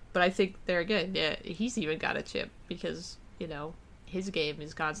 But I think there again, he's even got a chip because, his game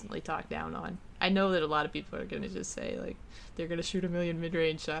is constantly talked down on. I know that a lot of people are going to just say, like, they're going to shoot 1 million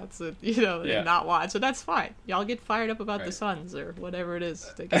mid-range shots and, and not watch. So that's fine. Y'all get fired up about the Suns or whatever it is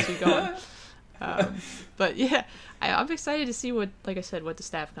that gets you going. But yeah, I'm excited to see what the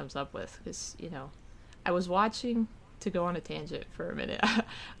staff comes up with. Because, I was watching, to go on a tangent for a minute, I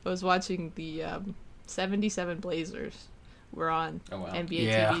was watching the 77 Blazers were on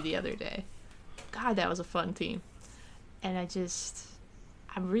NBA TV the other day. God, that was a fun team. And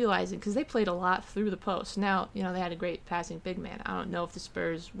I'm realizing, because they played a lot through the post. Now, they had a great passing big man. I don't know if the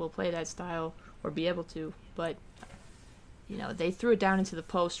Spurs will play that style or be able to, but they threw it down into the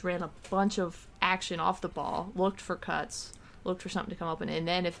post, ran a bunch of action off the ball, looked for cuts, looked for something to come open, and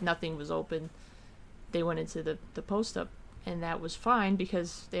then if nothing was open, they went into the post up, and that was fine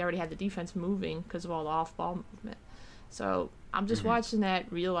because they already had the defense moving because of all the off-ball movement. So I'm just watching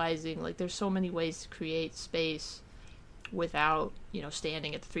that, realizing, like, there's so many ways to create space without,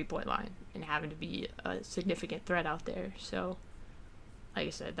 standing at the three-point line and having to be a significant threat out there. So, like I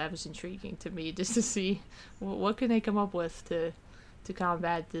said, that was intriguing to me, just to see what can they come up with to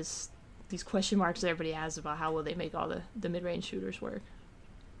combat these question marks that everybody has about how will they make all the mid-range shooters work.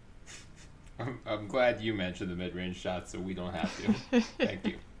 I'm glad you mentioned the mid-range shots, so we don't have to. Thank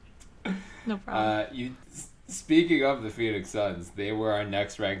you. No problem. Speaking of the Phoenix Suns, they were our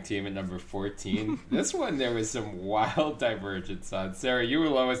next ranked team at number 14. This one, there was some wild divergence on. Sarah, you were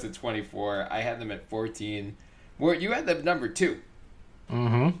lowest at 24. I had them at 14. You had them at number 2.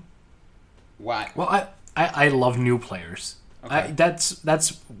 Mm-hmm. Why? Well, I love new players. Okay. That's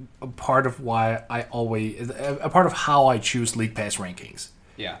a part of why a part of how I choose League Pass rankings.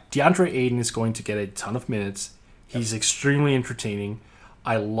 Yeah. DeAndre Ayton is going to get a ton of minutes. He's extremely entertaining.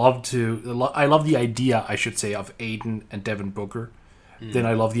 I love the idea, I should say, of Ayton and Devin Booker. Then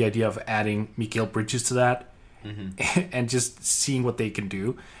I love the idea of adding Mikal Bridges to that and just seeing what they can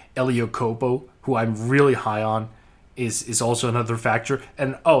do. Elio Kobo, who I'm really high on, is also another factor.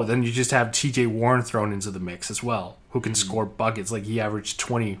 And then you just have TJ Warren thrown into the mix as well, who can score buckets. Like, he averaged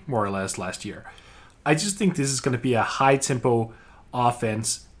 20 more or less last year. I just think this is going to be a high-tempo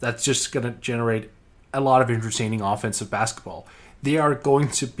offense that's just going to generate a lot of entertaining offensive basketball. They are going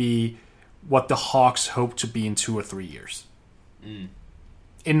to be what the Hawks hope to be in 2 or 3 years. And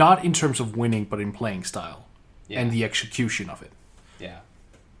not in terms of winning, but in playing style and the execution of it.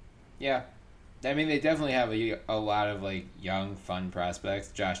 Yeah. I mean, they definitely have a lot of like young, fun prospects.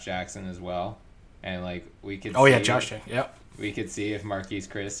 Josh Jackson as well, and like we could. Oh see, yeah, Josh Jackson. Yep. We could see if Marquise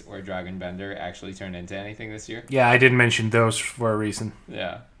Chris or Dragan Bender actually turn into anything this year. Yeah, I didn't mention those for a reason.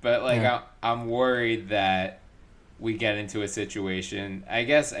 Yeah, but like I'm worried that we get into a situation. I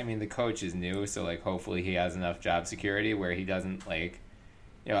guess I mean the coach is new, so like hopefully he has enough job security where he doesn't like.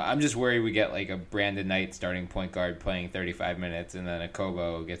 You know, I'm just worried we get like a Brandon Knight starting point guard playing 35 minutes, and then a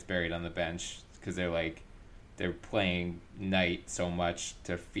Kobo gets buried on the bench because they're playing Knight so much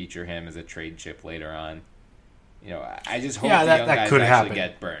to feature him as a trade chip later on. You know, I just hope the young guys could actually happen.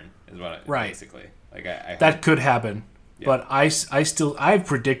 get burned. Is what basically like I that hope. could happen. Yeah. But I've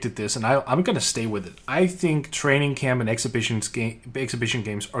predicted this, and I'm going to stay with it. I think training camp and exhibition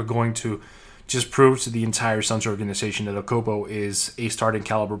games are going to just prove to the entire Suns organization that Okobo is a starting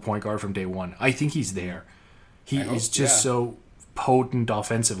caliber point guard from day one. I think he's there. He is just so potent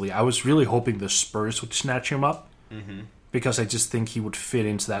offensively. I was really hoping the Spurs would snatch him up because I just think he would fit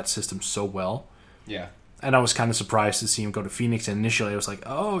into that system so well. Yeah. And I was kind of surprised to see him go to Phoenix. And initially I was like,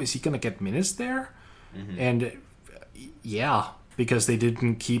 oh, is he going to get minutes there? And yeah, because they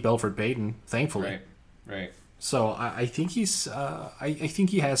didn't keep Elfrid Payton, thankfully. Right. So I think he's I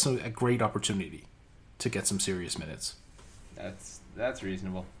think he has a great opportunity to get some serious minutes. That's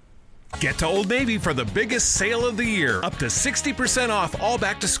reasonable. Get to Old Navy for the biggest sale of the year. Up to 60% off all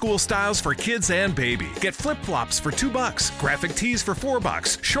back-to-school styles for kids and baby. Get flip-flops for $2, graphic tees for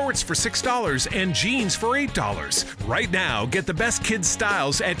 $4, shorts for $6, and jeans for $8. Right now, get the best kids'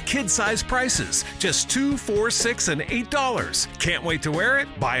 styles at kid-size prices. Just $2, $4, $6, and $8. Can't wait to wear it?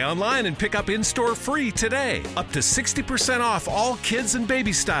 Buy online and pick up in-store free today. Up to 60% off all kids and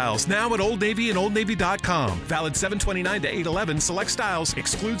baby styles now at Old Navy and OldNavy.com. Valid 7/29 to 8/11. Select styles.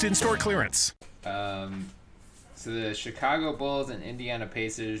 Excludes in-store clearance. So the Chicago Bulls and Indiana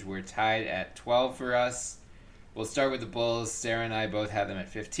Pacers were tied at 12 for us. We'll start with the Bulls. Sarah and I both had them at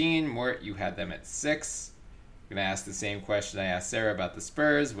 15. Mort, you had them at 6. I'm going to ask the same question I asked Sarah about the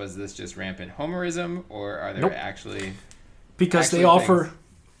Spurs. Was this just rampant homerism, or are there actually... Because they offer...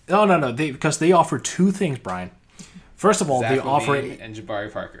 things? No. Because they offer two things, Brian. First of all, Zach they LaVine offer... and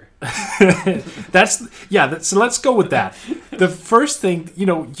Jabari Parker. So let's go with that. The first thing,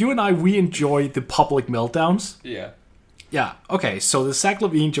 you and I, we enjoy the public meltdowns. Yeah. Yeah, okay, so the Zach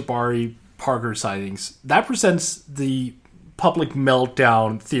LaVine, Jabari Parker sightings, that presents the public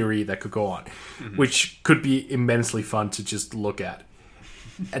meltdown theory that could go on, which could be immensely fun to just look at.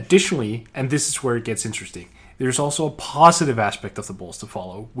 Additionally, and this is where it gets interesting, there's also a positive aspect of the Bulls to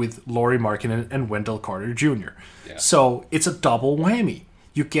follow with Lauri Markkanen and Wendell Carter Jr. Yeah. So it's a double whammy.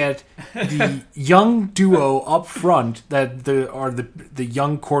 You get the young duo up front that are the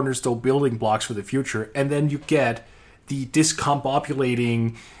young cornerstone building blocks for the future, and then you get the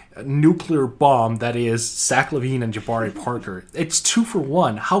discombobulating nuclear bomb that is Zach LaVine and Jabari Parker. It's 2 for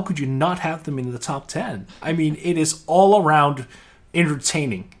 1. How could you not have them in the top 10? I mean, it is all around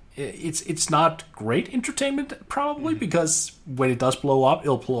entertaining. It's not great entertainment, probably, because when it does blow up,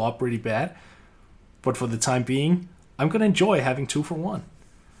 it'll blow up pretty bad. But for the time being, I'm going to enjoy having 2 for 1.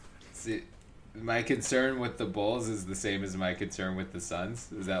 See, my concern with the Bulls is the same as my concern with the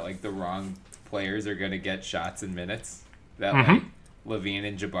Suns. Is that, like, the wrong players are going to get shots and minutes? That, like, LaVine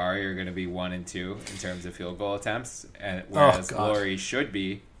and Jabari are going to be 1 and 2 in terms of field goal attempts, and whereas Lauri should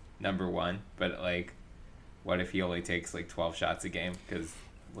be number 1. But, like, what if he only takes, like, 12 shots a game because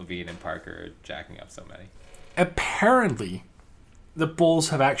LaVine and Parker are jacking up so many? Apparently, the Bulls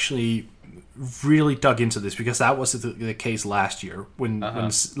have actually really dug into this, because that was the case last year when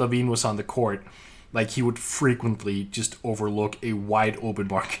LaVine was on the court. Like, he would frequently just overlook a wide open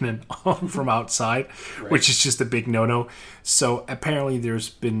Markkanen from outside, which is just a big no-no. So apparently there's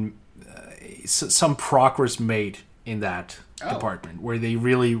been some progress made in that department, where they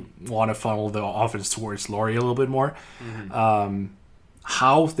really want to funnel the offense towards Lauri a little bit more.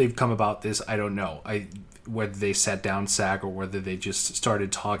 How they've come about this, I don't know. Whether they sat down Zach, or whether they just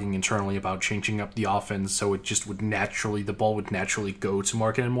started talking internally about changing up the offense so it just would the ball would naturally go to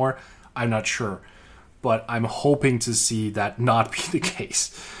Markkanen more, I'm not sure. But I'm hoping to see that not be the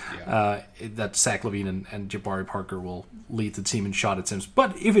case. Yeah. That Zach LaVine and Jabari Parker will lead the team in shot attempts.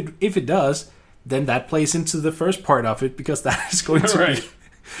 But if it does, then that plays into the first part of it, because that is going to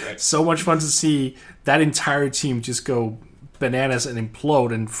be so much fun to see that entire team just go bananas and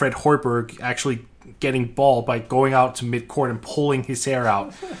implode, and Fred Hoiberg actually getting ball by going out to midcourt and pulling his hair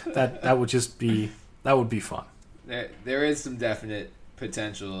out. that would be fun. There is some definite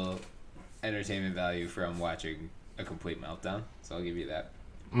potential entertainment value from watching a complete meltdown, so I'll give you that.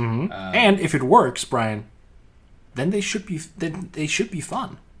 And if it works, Brian, then they should be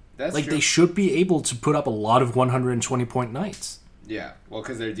fun. That's like true. they should be able to put up a lot of 120-point nights. Yeah, well,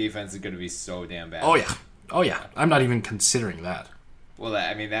 because their defense is going to be so damn bad. Oh yeah. I'm not even considering that. Well,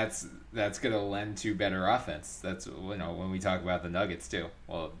 I mean, that's going to lend to better offense. That's, when we talk about the Nuggets, too.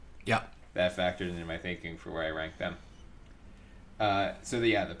 Well, Yeah. that factored into my thinking for where I rank them.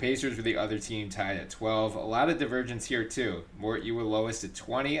 The Pacers were the other team tied at 12. A lot of divergence here, too. Mort, you were lowest at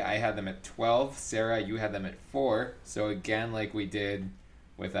 20. I had them at 12. Sarah, you had them at 4. So, again, like we did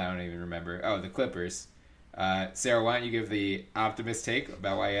with, I don't even remember. Oh, the Clippers. Sarah, why don't you give the optimist take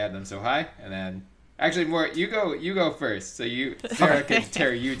about why you had them so high? And then, actually, Mort, you go first. So, Sarah can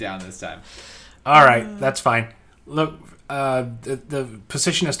tear you down this time. All right, that's fine. Look, the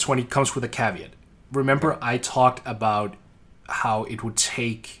position as 20 comes with a caveat. Remember, I talked about how it would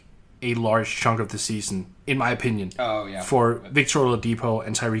take a large chunk of the season, in my opinion, for Victor Oladipo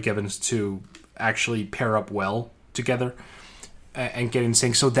and Tyreke Evans to actually pair up well together and get in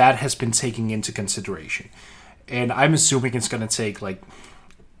sync. So that has been taken into consideration. And I'm assuming it's going to take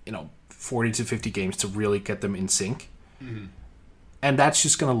 40 to 50 games to really get them in sync. Mm-hmm. And that's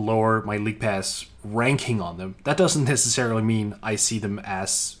just going to lower my League Pass ranking on them. That doesn't necessarily mean I see them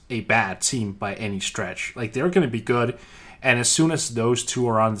as a bad team by any stretch. Like, they're going to be good. And as soon as those two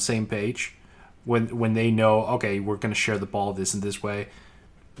are on the same page, when they know, okay, we're going to share the ball this and this way,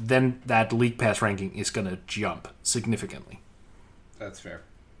 then that League Pass ranking is going to jump significantly. That's fair.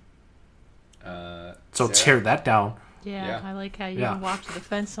 So Sarah? tear that down. Yeah, I like how you Yeah. walked the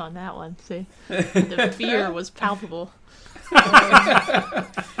fence on that one. See, the fear was palpable.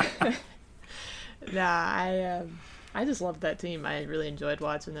 I just loved that team. I really enjoyed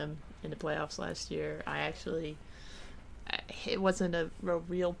watching them in the playoffs last year. It wasn't a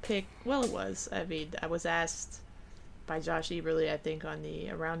real pick. Well, it was. I mean, I was asked by Josh Eberle, I think, on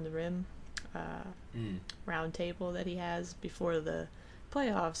the Around the Rim round table that he has before the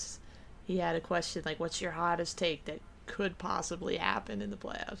playoffs. He had a question like, what's your hottest take that could possibly happen in the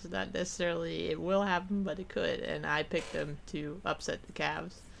playoffs? Not necessarily it will happen, but it could. And I picked them to upset the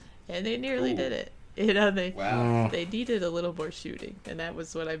Cavs. And they nearly did it. They needed a little more shooting. And that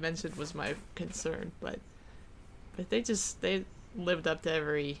was what I mentioned was my concern. But they lived up to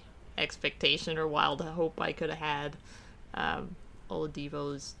every expectation or wild hope I could have had.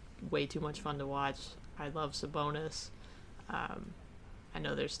 Oladipo is way too much fun to watch. I love Sabonis. I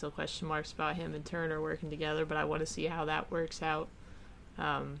know there's still question marks about him and Turner working together, but I want to see how that works out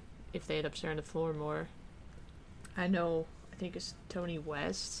if they end up sharing the floor more. I think it's Tony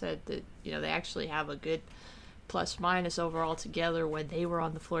West said that they actually have a good plus minus overall together when they were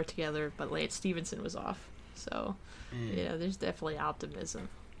on the floor together, but Lance Stevenson was off. So, there's definitely optimism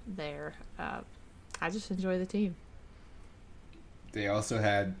there. I just enjoy the team. They also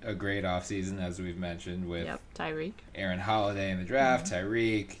had a great offseason, as we've mentioned, with Tyreke. Aaron Holiday in the draft,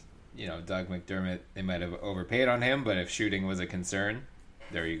 Tyreke, Doug McDermott. They might have overpaid on him, but if shooting was a concern,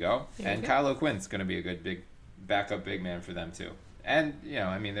 there you go. And Kyle O'Quinn's going to be a good big backup big man for them, too. And,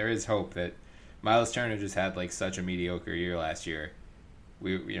 there is hope that Miles Turner just had, such a mediocre year last year.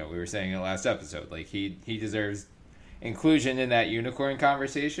 We were saying in the last episode, he deserves inclusion in that unicorn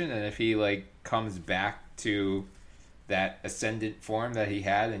conversation, and if he, comes back to that ascendant form that he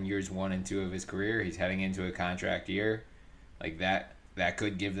had in years 1 and 2 of his career, he's heading into a contract year, that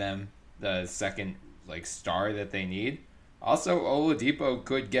could give them the second star that they need. Also, Oladipo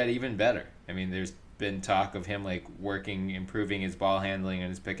could get even better. I mean, there's been talk of him improving his ball handling and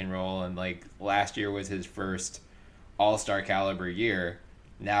his pick and roll, and last year was his first all-star caliber year.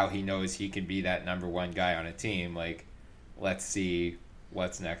 Now he knows he can be that number one guy on a team. Let's see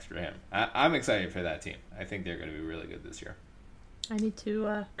what's next for him. I'm excited for that team. I think they're going to be really good this year. I need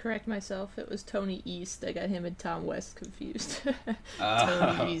to correct myself. It was Tony East. I got him and Tom West confused.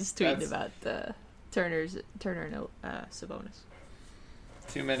 Tony East tweeting about Turner and Sabonis.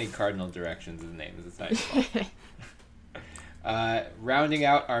 Too many cardinal directions in names. It's nice. Rounding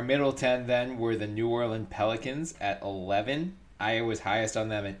out our middle 10 then were the New Orleans Pelicans at 11. I was highest on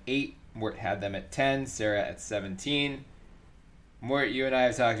them at 8. Mort had them at 10. Sarah at 17. Mort, you and I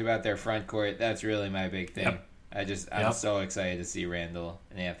have talked about their front court. That's really my big thing. Yep. I'm so excited to see Randall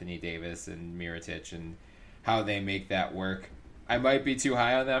and Anthony Davis and Mirotic and how they make that work. I might be too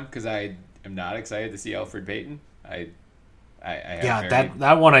high on them because I am not excited to see Elfrid Payton.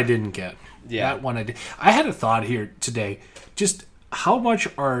 That one I didn't get. Yeah, that one I did. I had a thought here today. Just how much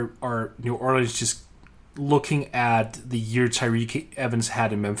are New Orleans just looking at the year Tyreke Evans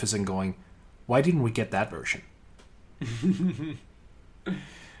had in Memphis and going, why didn't we get that version?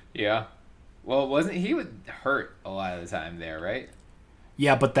 Yeah. Well, wasn't he would hurt a lot of the time there, right?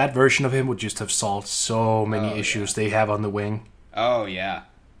 Yeah, but that version of him would just have solved so many issues they have on the wing. Oh, yeah.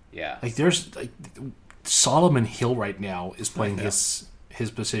 Yeah. Like there's like Solomon Hill right now is playing his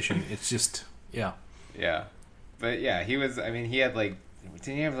position. It's just Yeah. But yeah, he was. I mean, he had like.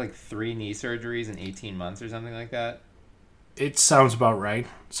 Didn't he have like 3 knee surgeries in 18 months or something like that? It sounds about right.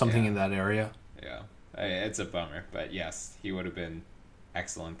 Something in that area. Yeah. It's a bummer, but yes, he would have been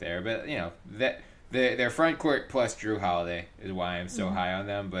excellent there. But you know that their front court plus Drew Holiday is why I'm so high on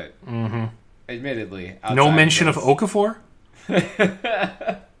them. But admittedly, No mention of Okafor.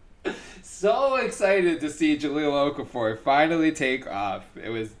 So excited to see Jahlil Okafor finally take off. It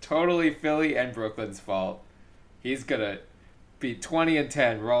was totally Philly and Brooklyn's fault. He's gonna be 20 and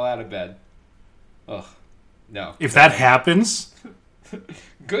 10, roll out of bed. Ugh, no. If that happens,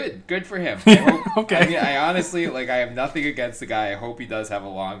 good for him. I hope, Okay. I mean, I honestly I have nothing against the guy. I hope he does have a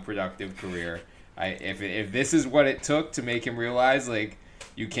long, productive career. If this is what it took to make him realize like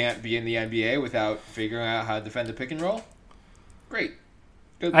you can't be in the NBA without figuring out how to defend the pick and roll, great.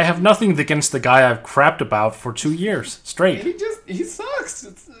 Good. I have nothing against the guy I've crapped about for 2 years straight. He sucks.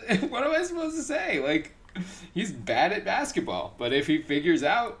 What am I supposed to say? Like, he's bad at basketball, but if he figures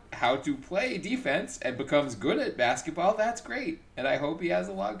out how to play defense and becomes good at basketball, that's great. And I hope he has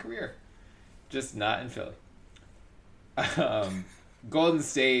a long career. Just not in Philly. Golden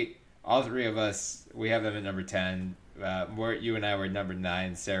State, all 3 of us, we have them at number 10. Mort, you and I were number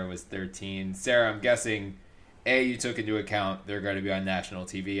 9. Sarah was 13. Sarah, I'm guessing, A, you took into account they're going to be on national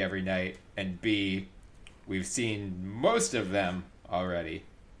TV every night, and B, we've seen most of them already.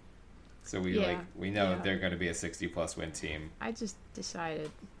 So we know they're going to be a 60-plus win team. I just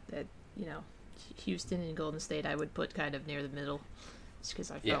decided that, Houston and Golden State I would put kind of near the middle. Just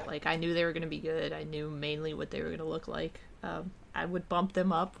because I felt like I knew they were going to be good. I knew mainly what they were going to look like. I would bump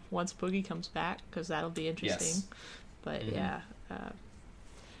them up once Boogie comes back because that'll be interesting. Yes. But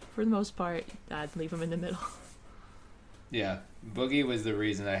for the most part, I'd leave them in the middle. Yeah, Boogie was the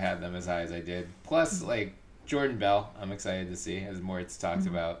reason I had them as high as I did. Plus, like, Jordan Bell, I'm excited to see, as Moritz talked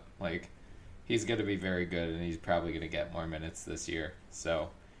about. Like, he's going to be very good, and he's probably going to get more minutes this year. So,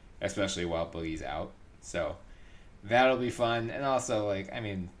 especially while Boogie's out. So, that'll be fun. And also, like, I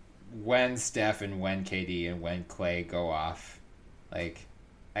mean, when Steph and when KD and when Clay go off, like,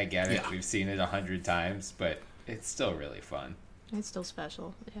 I get it. Yeah. We've seen it 100 times, but it's still really fun. It's still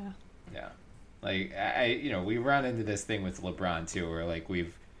special, yeah. Yeah. Like, we run into this thing with LeBron, too, where, like,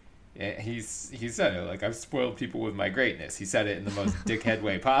 he said it, like, I've spoiled people with my greatness. He said it in the most dickhead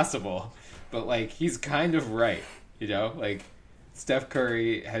way possible. But, like, he's kind of right, Like, Steph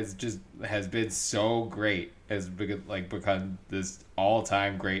Curry has been so great, has become this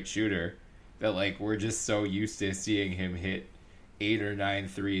all-time great shooter that, like, we're just so used to seeing him hit 8 or 9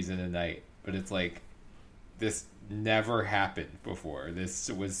 threes in a night. But it's like, this never happened before. This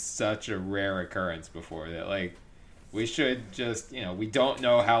was such a rare occurrence before that, like, we should just, we don't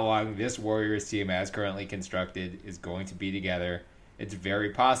know how long this Warriors team as currently constructed is going to be together. It's very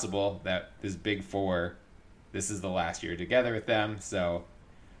possible that this Big Four, this is the last year together with them. So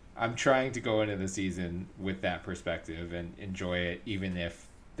I'm trying to go into the season with that perspective and enjoy it, even if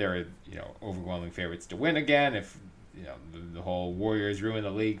they're, overwhelming favorites to win again. If, the whole Warriors ruin the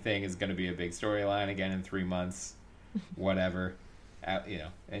league thing is going to be a big storyline again in 3 months. Whatever.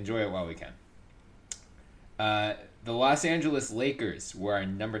 Enjoy it while we can. The Los Angeles Lakers were our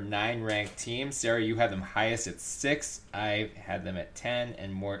number 9 ranked team. Sarah, you had them highest at 6. I had them at 10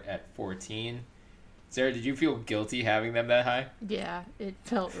 and Mort at 14. Sarah, did you feel guilty having them that high? Yeah, it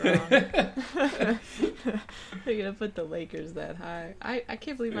felt wrong. They're going to put the Lakers that high. I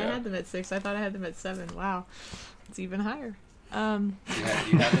can't believe I had them at 6. I thought I had them at 7. Wow. It's even higher. You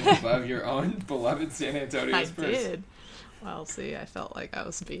had them above your own beloved San Antonio Spurs. I did. Well, see, I felt like I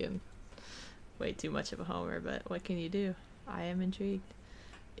was being way too much of a homer, but what can you do? I am intrigued.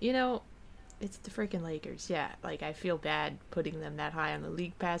 It's the freaking Lakers. Yeah, like, I feel bad putting them that high on the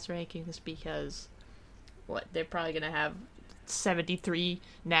League Pass rankings because, they're probably going to have 73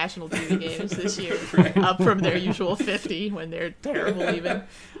 national TV games this year, right. Up from their usual 50 when they're terrible even.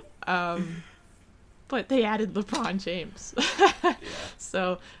 But they added LeBron James. Yeah.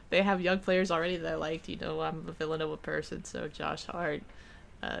 So they have young players already that I liked. I'm a Villanova person, so Josh Hart,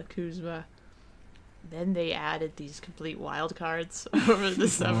 Kuzma. Then they added these complete wild cards over the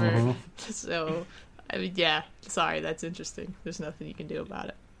summer. So, I mean, yeah, sorry, that's interesting. There's nothing you can do about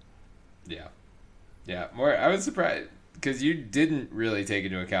it. Yeah. Yeah, I was surprised because you didn't really take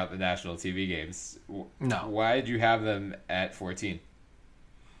into account the national TV games. No. Why did you have them at 14?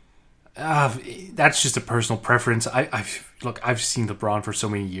 That's just a personal preference. I've seen LeBron for so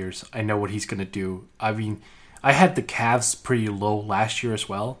many years. I know what he's going to do. I mean, I had the Cavs pretty low last year as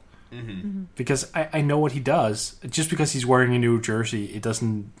well. Because I know what he does. Just because he's wearing a new jersey, it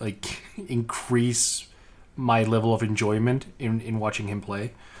doesn't like increase my level of enjoyment in watching him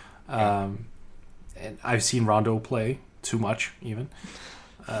play. And I've seen Rondo play too much, even.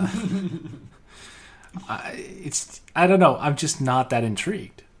 I don't know. I'm just not that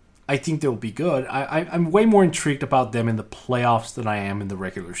intrigued. I think they'll be good. I'm way more intrigued about them in the playoffs than I am in the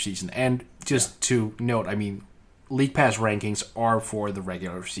regular season. And just to note, I mean, League Pass rankings are for the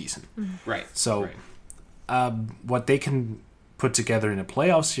regular season. Right. So what they can put together in a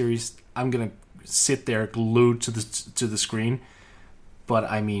playoff series, I'm going to sit there glued to the screen. But,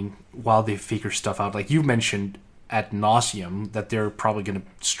 I mean, while they figure stuff out, like you mentioned ad nauseum, that they're probably going to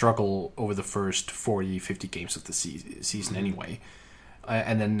struggle over the first 40, 50 games of the season anyway.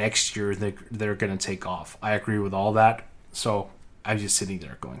 And then next year, they're going to take off. I agree with all that. So I'm just sitting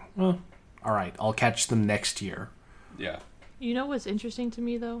there going, well, all right, I'll catch them next year. Yeah. You know what's interesting to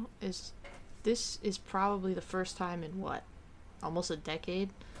me, though, is this is probably the first time in, almost a decade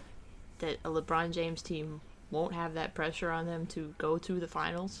that a LeBron James team won't have that pressure on them to go to the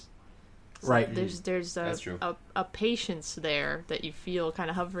finals. So right. There's a patience there that you feel kind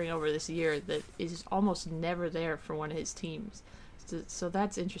of hovering over this year that is almost never there for one of his teams. So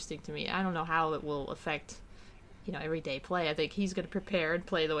that's interesting to me. I don't know how it will affect, everyday play. I think he's going to prepare and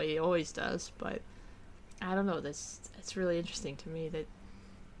play the way he always does, but I don't know. It's really interesting to me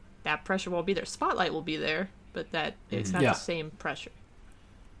that pressure won't be there. Spotlight will be there, but that it's not the same pressure.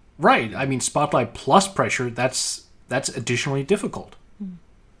 Right. I mean, spotlight plus pressure, that's additionally difficult.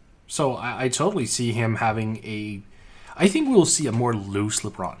 So I totally see him having I think we'll see a more loose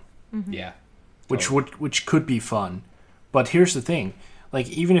LeBron. Yeah. Which could be fun. But here's the thing. Like,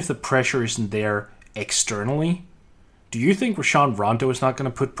 even if the pressure isn't there externally, do you think Rajon Rondo is not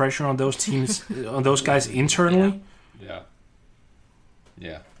going to put pressure on those teams, on those guys internally?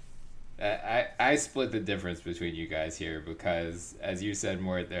 Yeah. I split the difference between you guys here because, as you said,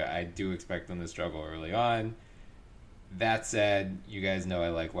 Mort, I do expect them to struggle early on. That said, you guys know I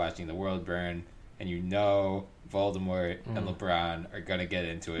like watching the world burn, and Voldemort and LeBron are going to get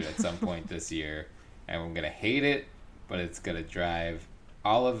into it at some point this year, and I'm going to hate it, but it's going to drive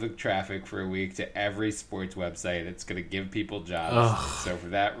all of the traffic for a week to every sports website. It's going to give people jobs. So for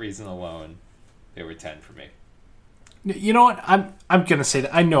that reason alone, they were 10 for me. You know what? I'm going to say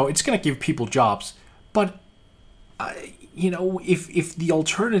that. I know it's going to give people jobs, but if the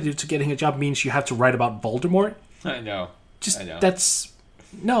alternative to getting a job means you have to write about Voldemort, I know. That's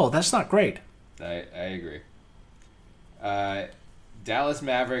not great. I agree. Dallas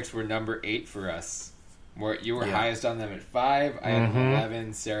Mavericks were number 8 for us. Mort, you were highest on them at 5. I had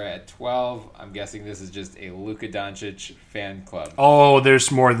 11. Sarah at 12. I'm guessing this is just a Luka Doncic fan club. Oh,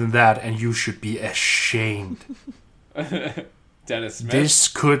 there's more than that, and you should be ashamed. Dennis Smith. This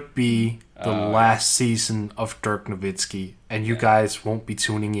could be the last season of Dirk Nowitzki, and you guys won't be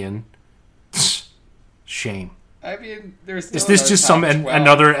tuning in. Shame. I mean, there's still is this just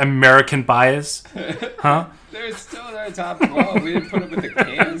another American bias? Huh? There's still another top 12. We didn't put it with the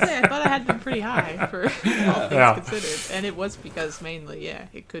Kings. I thought I had been pretty high for all things considered. And it was because mainly,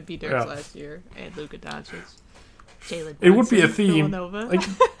 it could be Dirk's last year and Luka Doncic. Jalen Brunson, it would be a theme. Villanova,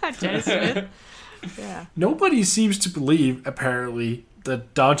 Dennis Smith. Yeah. Nobody seems to believe, apparently,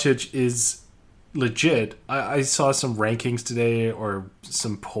 that Doncic is legit. I saw some rankings today or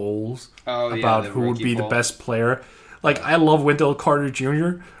some polls about who would be the best player. Like, I love Wendell Carter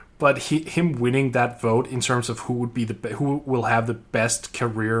Jr., but him winning that vote in terms of who would be who will have the best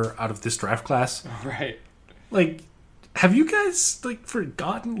career out of this draft class. Right. Like, have you guys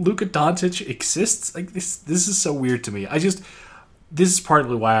forgotten Luka Doncic exists? Like, this is so weird to me. This is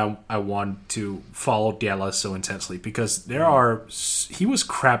partly why I want to follow Dallas so intensely, because he was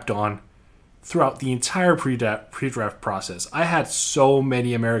crapped on throughout the entire pre-draft process. I had so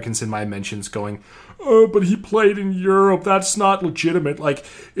many Americans in my mentions going, "Oh, but he played in Europe. That's not legitimate. Like,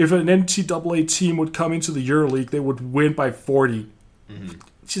 if an NCAA team would come into the EuroLeague, they would win by 40.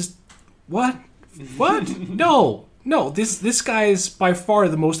 Just, what? What? No. This guy is by far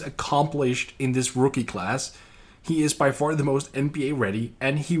the most accomplished in this rookie class. He is by far the most NBA ready,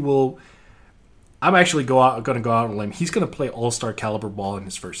 and he will. I'm actually going to go out on a limb. He's going to play all-star caliber ball in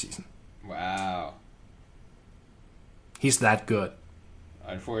his first season. Wow. He's that good.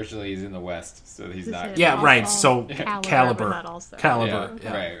 Unfortunately, he's in the West, so he's not. Yeah, right. So caliber.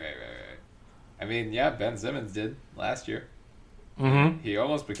 Yeah. Right. I mean, Ben Simmons did last year. He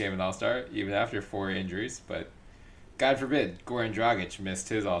almost became an all-star even after 4 injuries, but God forbid Goran Dragic missed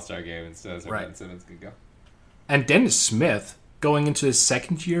his all-star game instead, so Ben Simmons could go. And Dennis Smith, going into his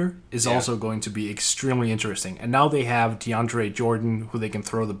second year is also going to be extremely interesting. And now they have DeAndre Jordan, who they can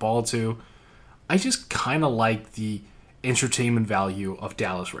throw the ball to. I just kind of like the entertainment value of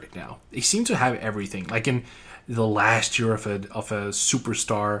Dallas right now. They seem to have everything. Like in the last year of a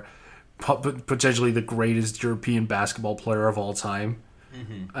superstar, potentially the greatest European basketball player of all time,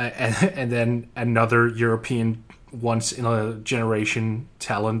 and then another European once-in-a-generation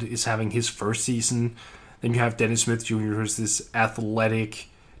talent is having his first season. Then you have Dennis Smith Jr., who's this athletic,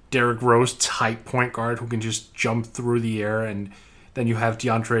 Derrick Rose-type point guard who can just jump through the air. And then you have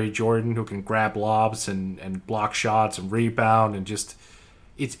DeAndre Jordan, who can grab lobs and block shots and rebound. And just,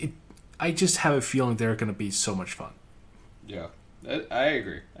 I just have a feeling they're going to be so much fun. Yeah, I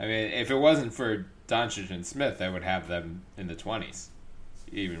agree. I mean, if it wasn't for Doncic and Smith, I would have them in the 20s,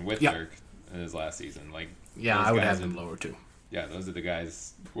 even with Dirk in his last season. Like, yeah, I would have them lower too. Yeah, those are the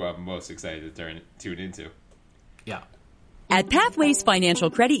guys who I'm most excited to tune into. Yeah. At Pathways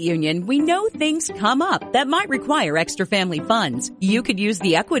Financial Credit Union, we know things come up that might require extra family funds. You could use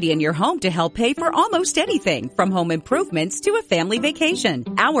the equity in your home to help pay for almost anything, from home improvements to a family vacation.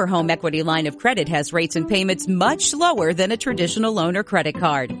 Our home equity line of credit has rates and payments much lower than a traditional loan or credit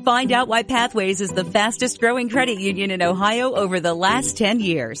card. Find out why Pathways is the fastest growing credit union in Ohio over the last 10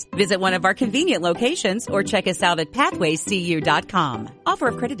 years. Visit one of our convenient locations or check us out at pathwayscu.com. Offer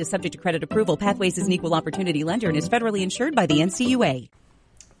of credit is subject to credit approval. Pathways is an equal opportunity lender and is federally insured by the NCUA.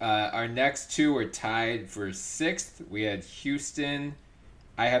 Our next two were tied for 6th. We had Houston.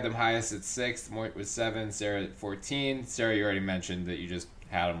 I had them highest at 6th. Mort was 7. Sarah at 14. Sarah, you already mentioned that you just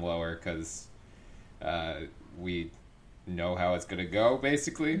had them lower because we know how it's going to go,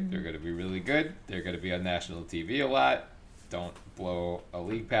 basically. Mm-hmm. They're going to be really good. They're going to be on national TV a lot. Don't blow a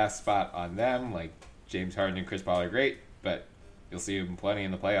league pass spot on them. Like, James Harden and Chris Paul are great, but you'll see them plenty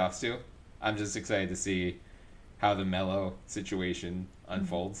in the playoffs, too. I'm just excited to see how the Melo situation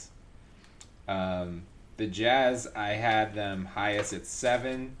unfolds. The Jazz, I had them highest at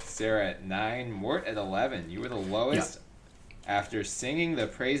 7, Sarah at 9, Mort at 11. You were the lowest after singing the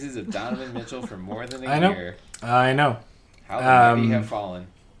praises of Donovan Mitchell for more than a year. I know. How the mighty have fallen.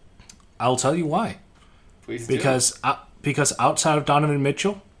 I'll tell you why. Please do. Because outside of Donovan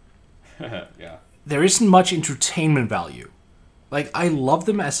Mitchell, yeah, there isn't much entertainment value. Like, I love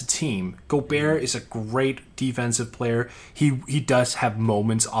them as a team. Gobert is a great defensive player. He does have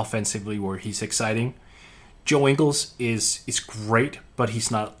moments offensively where he's exciting. Joe Ingles is great, but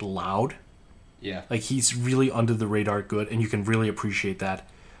he's not loud. Yeah. Like, he's really under the radar good, and you can really appreciate that.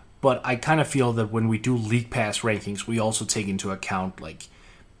 But I kind of feel that when we do League Pass rankings, we also take into account, like,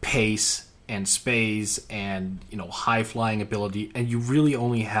 pace and space and, high-flying ability. And you really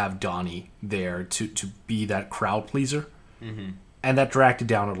only have Donnie there to be that crowd pleaser. Mm-hmm. And that dragged it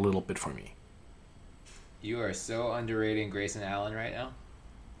down a little bit for me. You are so underrating Grayson Allen right now.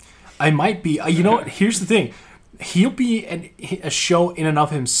 I might be. You know what? Here's the thing. He'll be a show in and of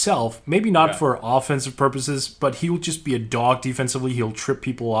himself. Maybe not for offensive purposes, but he'll just be a dog defensively. He'll trip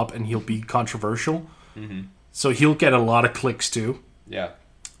people up, and he'll be controversial. Mm-hmm. So he'll get a lot of clicks, too. Yeah.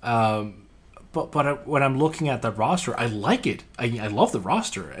 But when I'm looking at the roster, I like it. I love the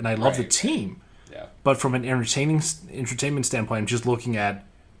roster, and I love the team. Yeah. But from an entertainment standpoint, I'm just looking at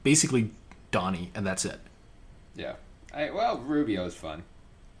basically Donnie, and that's it. Yeah. Rubio's fun.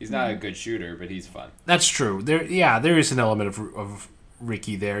 He's not a good shooter, but he's fun. That's true. There is an element of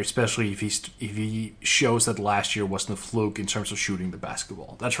Ricky there, especially if he shows that last year wasn't a fluke in terms of shooting the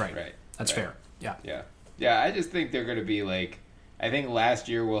basketball. That's right. Right. That's fair. Yeah. Yeah. Yeah, I just think they're going to be like, I think last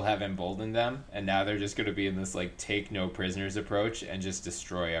year will have emboldened them, and now they're just going to be in this like take no prisoners approach and just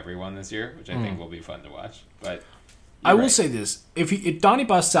destroy everyone this year, which I think will be fun to watch. But I will say this: if Donnie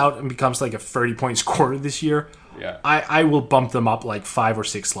busts out and becomes like a 30-point scorer this year, I will bump them up like 5 or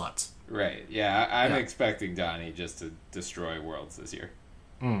 6 slots. Right? Yeah, I'm expecting Donnie just to destroy worlds this year.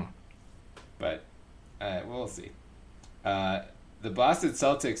 But we'll see. The Boston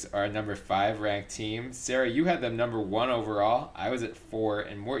Celtics are a number 5 ranked team. Sarah, you had them number 1 overall. I was at 4,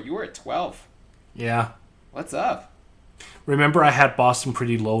 and Mort, you were at 12. Yeah. What's up? Remember, I had Boston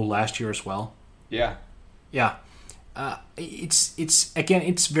pretty low last year as well. Yeah. Yeah. It's again,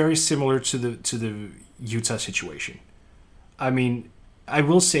 it's very similar to the Utah situation. I mean, I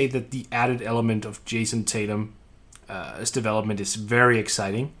will say that the added element of Jason Tatum as development is very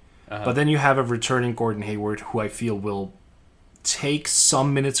exciting. But then you have a returning Gordon Hayward, who I feel will take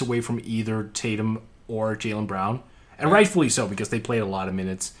some minutes away from either Tatum or Jaylen Brown. And rightfully so, because they played a lot of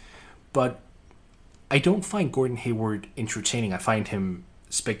minutes. But I don't find Gordon Hayward entertaining. I find him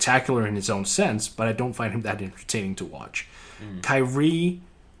spectacular in his own sense, but I don't find him that entertaining to watch. Kyrie,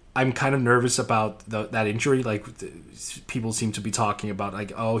 I'm kind of nervous about that injury. Like, people seem to be talking about,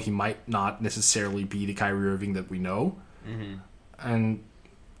 like, oh, he might not necessarily be the Kyrie Irving that we know. Mm-hmm. And,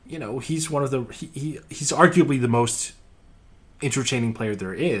 you know, he's one of the... He's arguably the most entertaining player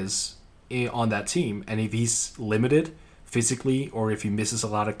there is on that team. And if he's limited physically or if he misses a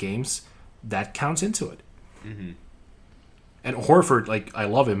lot of games, that counts into it. Mm-hmm. And Horford, like, I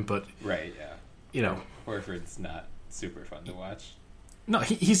love him, but... Right, yeah. You know... Horford's not super fun to watch. No,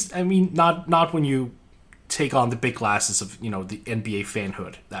 he's... I mean, not when you take on the big glasses of, you know, the NBA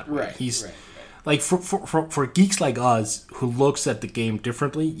fanhood that way. Right, he's... right. Like, for geeks like us who looks at the game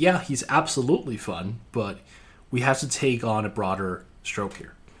differently, yeah, he's absolutely fun, but we have to take on a broader stroke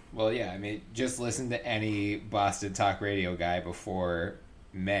here. Well, yeah, I mean, just listen to any Boston talk radio guy before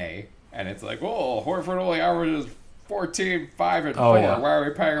May, and it's like, oh, Horford only averages 14, 5, and 4. Yeah. Why are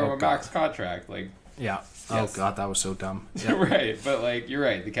we paying him a max contract? Like, yeah. Yes. Oh, God, that was so dumb. Yeah. Right, but, like, you're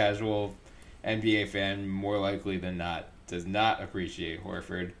right. The casual NBA fan, more likely than not, does not appreciate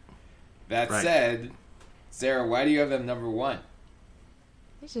Horford. That said, Sarah, why do you have them number 1?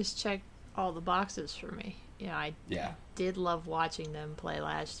 They just checked all the boxes for me. You know, I did love watching them play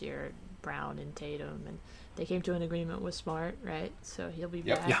last year, Brown and Tatum, and they came to an agreement with Smart, right? So he'll be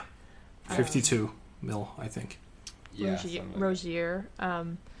back. Yeah, 52 mil, I think. Yeah, Rozier.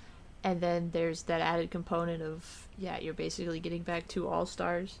 And then there's that added component of, you're basically getting back 2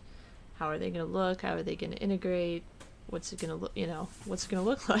 all-stars. How are they going to look? How are they going to integrate? What's it going to look, what's it going to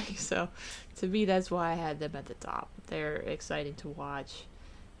look like? So to me, that's why I had them at the top. They're exciting to watch,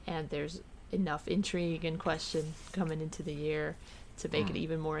 and there's enough intrigue and question coming into the year to make it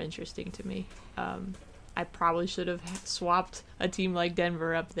even more interesting to me. I probably should have swapped a team like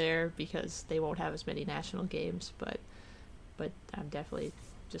Denver up there because they won't have as many national games, but I'm definitely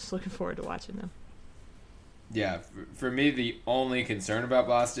just looking forward to watching them. Yeah, for me, the only concern about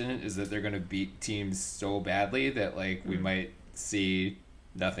Boston is that they're going to beat teams so badly that, like, we might see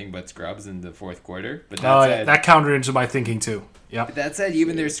nothing but scrubs in the fourth quarter. But that countered into my thinking, too. Yeah. That said,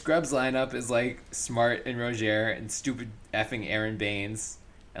 even their scrubs lineup is, like, Smart and Rozier and stupid effing Aaron Baines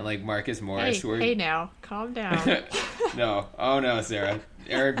and, like, Marcus Morris. Hey, now, calm down. No. Oh, no, Sarah.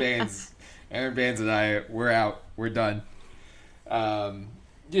 Aaron Baines and I, we're out. We're done.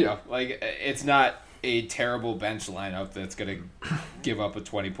 Like, it's not a terrible bench lineup that's going to give up a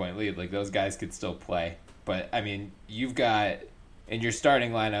 20-point lead. Like, those guys could still play. But, I mean, you've got, in your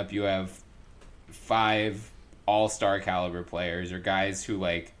starting lineup, you have 5 all-star caliber players or guys who,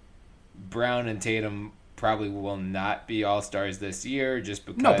 like, Brown and Tatum probably will not be all-stars this year just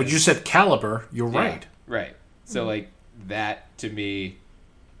because... No, but you said caliber. You're right. Right. So, like, that, to me,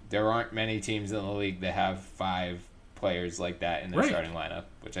 there aren't many teams in the league that have 5 players like that in their starting lineup,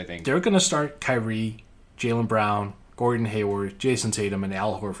 which I think... They're going to start Kyrie, Jaylen Brown, Gordon Hayward, Jason Tatum, and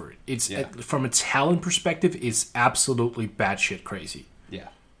Al Horford. It's from a talent perspective, it's absolutely batshit crazy. Yeah.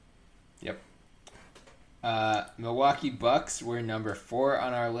 Yep. Milwaukee Bucks were number 4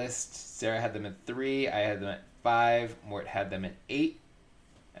 on our list. Sarah had them at 3. I had them at 5. Mort had them at 8.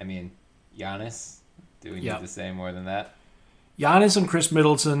 I mean, Giannis. Do we need to say more than that? Giannis and Chris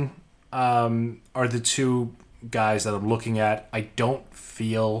Middleton are the 2 guys that I'm looking at. I don't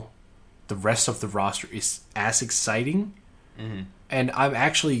feel the rest of the roster is as exciting. Mm-hmm. And I'm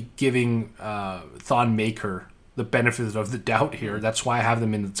actually giving Thon Maker the benefit of the doubt here. That's why I have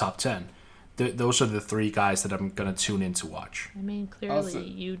them in the top 10. Those are the 3 guys that I'm going to tune in to watch. I mean, clearly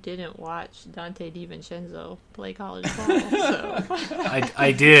you didn't watch Dante DiVincenzo play college ball. So.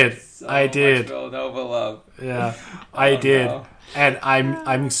 I did. I did. Villanova love. Yeah, I did. No. And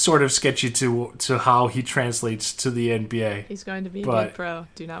I'm sort of sketchy to how he translates to the NBA. He's going to be a good pro.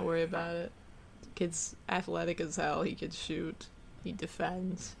 Do not worry about it. The kid's athletic as hell. He can shoot. He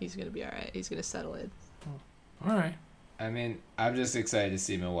defends. He's going to be all right. He's going to settle in. All right. I mean, I'm just excited to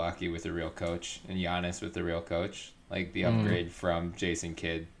see Milwaukee with a real coach and Giannis with a real coach. Like, the upgrade from Jason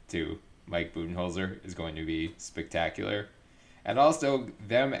Kidd to Mike Budenholzer is going to be spectacular. And also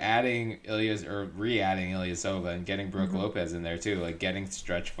them adding re-adding Ilyasova and getting Brooke Lopez in there too, like getting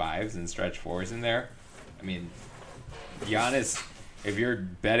stretch 5s and stretch 4s in there. I mean, Giannis, if you're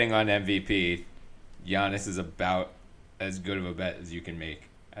betting on MVP, Giannis is about as good of a bet as you can make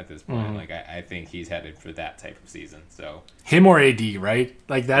at this point. Like, I think he's headed for that type of season. So him or AD, right?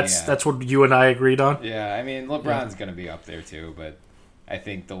 Like that's what you and I agreed on. Yeah, I mean, LeBron's going to be up there too, but I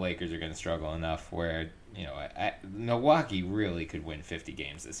think the Lakers are going to struggle enough where, you know, Milwaukee really could win 50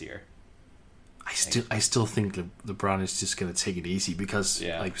 games this year. I still think LeBron is just going to take it easy because,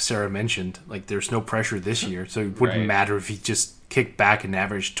 like Sarah mentioned, like there's no pressure this year, so it wouldn't matter if he just kicked back and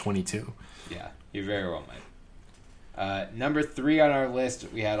averaged 22. Yeah, you very well might. Number 3 on our list,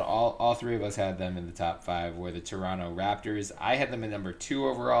 we had all three of us had them in the top 5, were the Toronto Raptors. I had them at number 2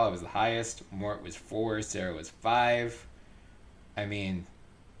 overall. It was the highest. Mort was 4. Sarah was 5. I mean,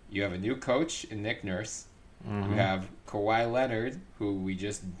 you have a new coach in Nick Nurse. You have Kawhi Leonard, who we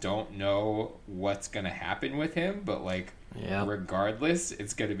just don't know what's going to happen with him, but regardless,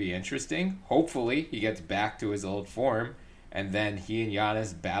 it's going to be interesting. Hopefully, he gets back to his old form, and then he and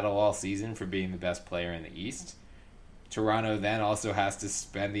Giannis battle all season for being the best player in the East. Toronto then also has to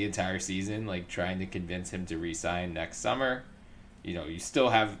spend the entire season trying to convince him to re-sign next summer. You still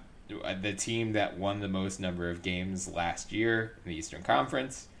have the team that won the most number of games last year in the Eastern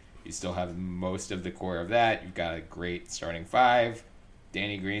Conference. You still have most of the core of that. You've got a great starting 5.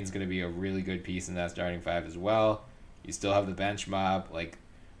 Danny Green's going to be a really good piece in that starting 5 as well. You still have the bench mob.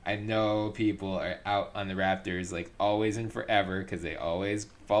 I know people are out on the Raptors always and forever because they always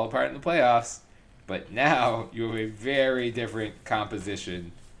fall apart in the playoffs. But now you have a very different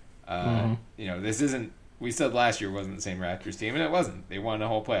composition. This isn't... We said last year wasn't the same Raptors team, and it wasn't. They won a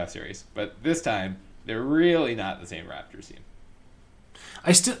whole playoff series. But this time, they're really not the same Raptors team.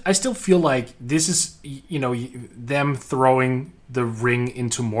 I still feel like this is, them throwing the ring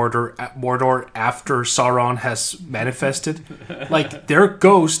into Mordor after Sauron has manifested. Their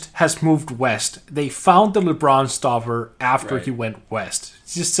ghost has moved west. They found the LeBron stopper after he went west.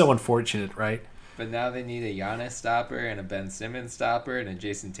 It's just so unfortunate, right? But now they need a Giannis stopper and a Ben Simmons stopper and a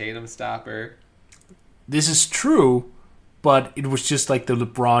Jason Tatum stopper. This is true, but it was just the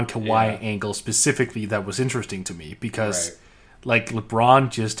LeBron Kawhi angle specifically that was interesting to me because... LeBron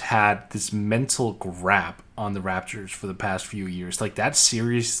just had this mental grab on the Raptors for the past few years. That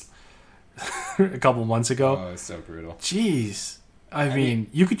series a couple months ago. Oh, it's so brutal. Jeez. I mean,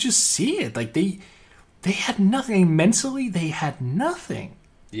 you could just see it. They had nothing. Mentally, they had nothing.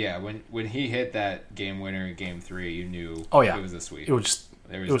 Yeah, when he hit that game winner in Game 3, you knew it was a sweep. It was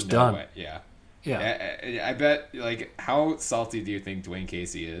done. Way. Yeah. Yeah. I bet, how salty do you think Dwayne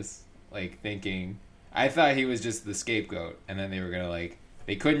Casey is? Thinking... I thought he was just the scapegoat, and then they were going to,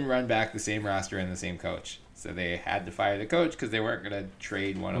 they couldn't run back the same roster and the same coach. So they had to fire the coach because they weren't going to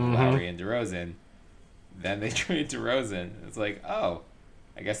trade one of Lowry and DeRozan. Then they trade DeRozan. It's I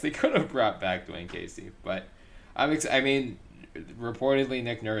guess they could have brought back Dwayne Casey. But, reportedly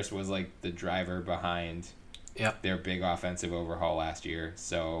Nick Nurse was, the driver behind their big offensive overhaul last year.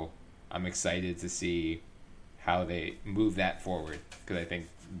 So I'm excited to see how they move that forward because I think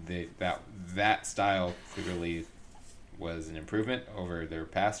that style clearly was an improvement over their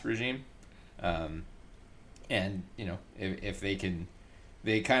past regime, and if they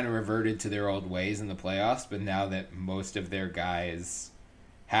kind of reverted to their old ways in the playoffs, but now that most of their guys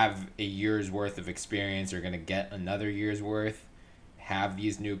have a year's worth of experience, are going to get another year's worth, have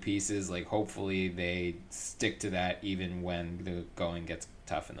these new pieces, hopefully they stick to that even when the going gets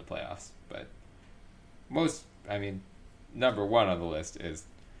tough in the playoffs. But number 1 on the list is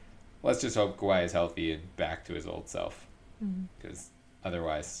let's just hope Kawhi is healthy and back to his old self. Because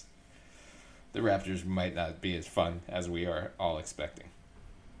otherwise, the Raptors might not be as fun as we are all expecting.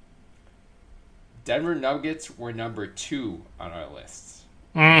 Denver Nuggets were number 2 on our lists.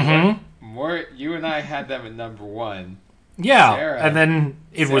 More, you and I had them at number 1. Yeah, Sarah, and then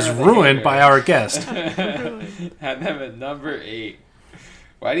it was ruined by our guest. Had them at number 8.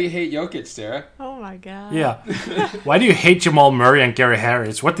 Why do you hate Jokic, Sarah? Oh my god. Yeah. Why do you hate Jamal Murray and Gary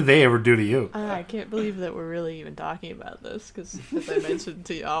Harris? What did they ever do to you? I can't believe that we're really even talking about this because, as I mentioned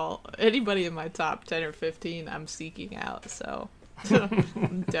to y'all, anybody in my top 10 or 15 I'm seeking out, so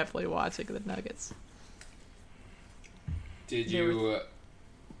I'm definitely watching the Nuggets. Did you...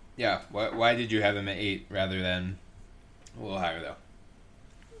 why did you have them at 8 rather than a little higher, though?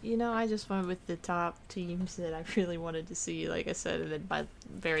 I just went with the top teams that I really wanted to see, like I said, and then by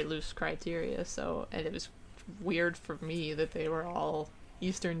very loose criteria. And it was weird for me that they were all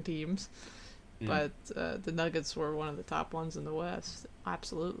Eastern teams, but the Nuggets were one of the top ones in the West.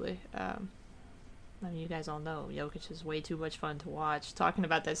 Absolutely. You guys all know Jokic is way too much fun to watch. Talking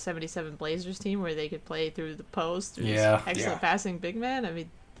about that 77 Blazers team where they could play through the post, through this excellent passing big man.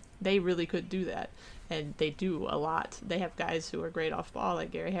 They really could do that. And they do a lot. They have guys who are great off ball,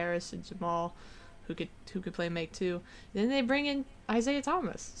 like Gary Harris and Jamal, who could play make too. Then they bring in Isaiah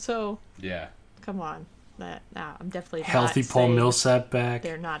Thomas. So come on, I'm definitely healthy. Not Paul Millsap back.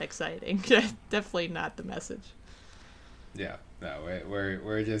 They're not exciting. Definitely not the message. Yeah, no,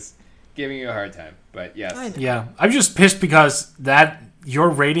 we're just giving you a hard time, but yes. Yeah, I'm just pissed because your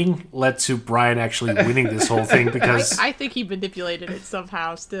rating led to Brian actually winning this whole thing because I think he manipulated it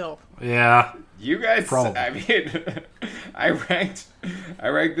somehow. Still. Yeah. You guys, probably. I ranked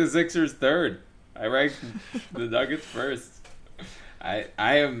the Sixers 3rd. I ranked the Nuggets first.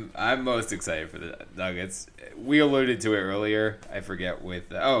 I'm most excited for the Nuggets. We alluded to it earlier. I forget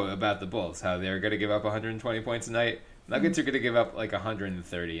about the Bulls, how they're going to give up 120 points a night. Nuggets are going to give up like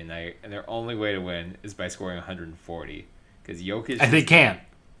 130 a night, and their only way to win is by scoring 140. Because Jokic, and they can't.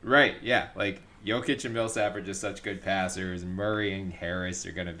 Right? Yeah, like Jokic and Millsap are just such good passers. Murray and Harris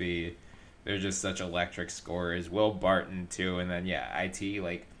are going to be. They're just such electric scorers. Will Barton too, and then IT,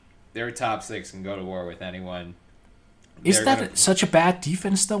 like their top six can go to war with anyone. Is that such a bad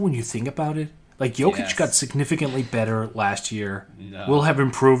defense, though, when you think about it? Like, Jokic got significantly better last year. No. Will have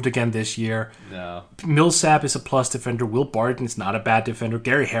improved again this year. No. Millsap is a plus defender. Will Barton's not a bad defender.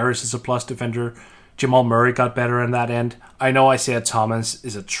 Gary Harris is a plus defender. Jamal Murray got better on that end. I know Isaiah Thomas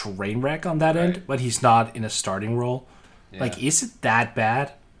is a train wreck on that end, but he's not in a starting role. Yeah. Like, is it that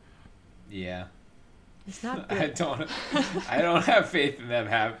bad? Yeah. It's not good. I don't have faith in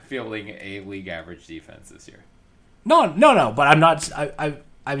them fielding a league average defense this year. No. But I'm not.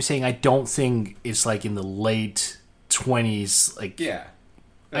 I'm saying I don't think it's like in the late 20s. Like, yeah,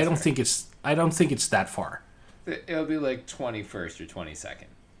 I don't think it's. I don't think it's that far. It'll be like 21st or 22nd.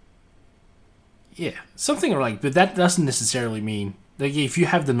 Yeah, something like. But that doesn't necessarily mean like if you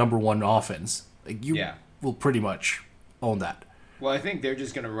have the number one offense, like you will pretty much own that. Well, I think they're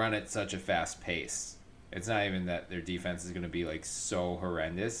just going to run at such a fast pace. It's not even that their defense is going to be like so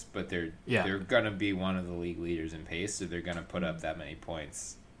horrendous, but they're going to be one of the league leaders in pace, so they're going to put up that many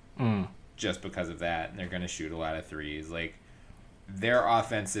points just because of that, and they're going to shoot a lot of threes. Like their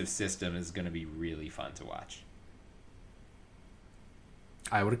offensive system is going to be really fun to watch.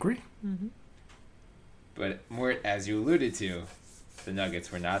 I would agree. Mm-hmm. But Mort, as you alluded to, the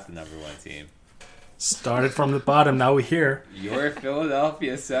Nuggets were not the number one team. Started from the bottom, now we're here. Your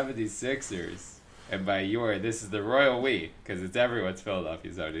Philadelphia 76ers. And by your, this is the royal we, because it's everyone's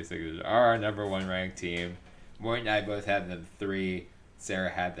Philadelphia 76ers, are our number one ranked team. Mort and I both had them 3. Sarah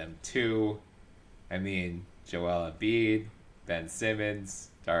had them 2. I mean, Joel Embiid, Ben Simmons,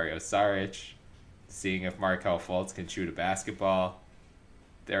 Dario Saric, seeing if Markelle Fultz can shoot a basketball.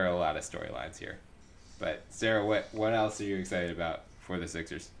 There are a lot of storylines here. But Sarah, what else are you excited about for the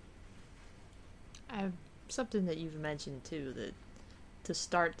Sixers? I have something that you've mentioned too, that to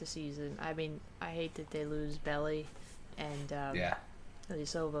start the season, I mean, I hate that they lose Belly and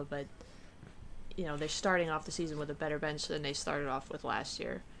Ilyasova, but you know, they're starting off the season with a better bench than they started off with last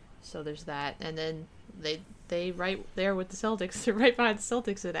year. So there's that. And then they right there with the Celtics, they're right behind the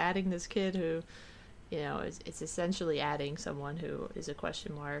Celtics and adding this kid who, you know, it's essentially adding someone who is a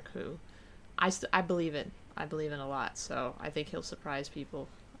question mark, who I believe in. I believe in a lot, so I think he'll surprise people.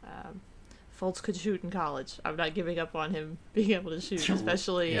 Fultz could shoot in college. I'm not giving up on him being able to shoot,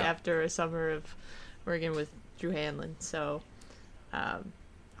 especially after a summer of working with Drew Hanlon. So,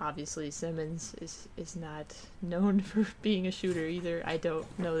 obviously Simmons is not known for being a shooter either. I don't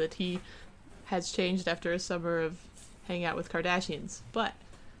know that he has changed after a summer of hanging out with Kardashians, but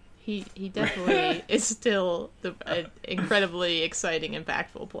he definitely is still an incredibly exciting,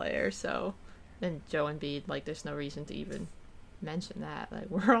 impactful player. So, and Joe Embiid, like, there's no reason to even mention that. Like,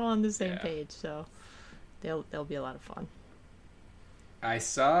 we're all on the same page, so they'll be a lot of fun. I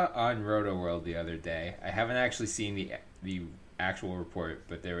saw on Roto World the other day, I haven't actually seen the actual report,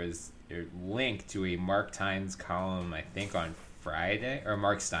 but there was a link to a Mark Tynes column, I think on Friday, or a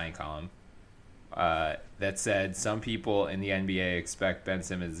Mark Stein column, that said some people in the NBA expect Ben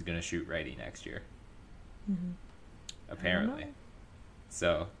Simmons is going to shoot righty next year. Mm-hmm. Apparently.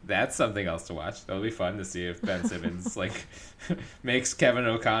 So that's something else to watch. That'll be fun to see if Ben Simmons like makes Kevin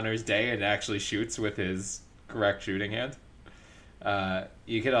O'Connor's day and actually shoots with his correct shooting hand.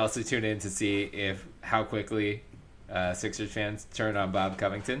 You could also tune in to see how quickly Sixers fans turn on Bob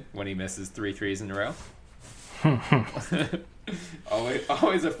Covington when he misses 3 threes in a row.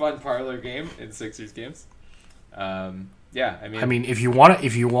 always a fun parlor game in Sixers games. I mean, if you want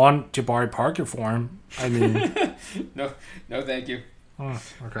Jabari Parker for him, I mean, no, thank you. Oh,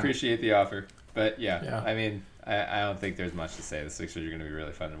 okay. Appreciate the offer, but I mean, I don't think there's much to say. The Sixers are going to be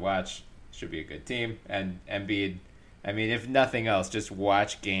really fun to watch. Should be a good team, and Embiid. I mean, if nothing else, just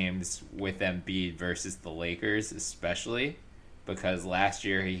watch games with Embiid versus the Lakers, especially because last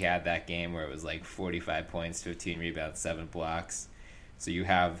year he had that game where it was like 45 points, 15 rebounds, 7 blocks. So you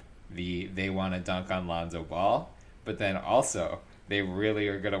have they want to dunk on Lonzo Ball, but then also they really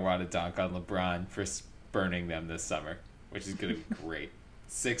are going to want to dunk on LeBron for burning them this summer, which is going to be great.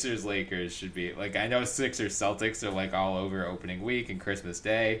 Sixers Lakers should be like, I know Sixers Celtics are like all over opening week and Christmas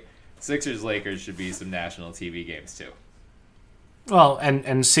Day. Sixers Lakers should be some national TV games too. Well,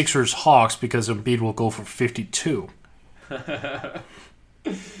 and Sixers Hawks, because Embiid will go for 52.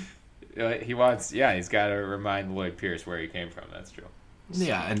 He wants, he's got to remind Lloyd Pierce where he came from. That's true.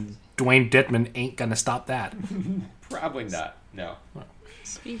 Yeah, and Dwayne Dittman ain't gonna stop that. Probably not. No.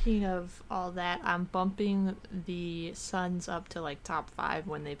 Speaking of all that, I'm bumping the Suns up to like top 5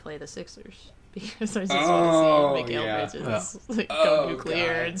 when they play the Sixers. Because I just want to see Mikal Bridges go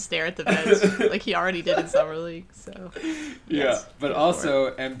nuclear and stare at the bench like he already did in Summer League. So but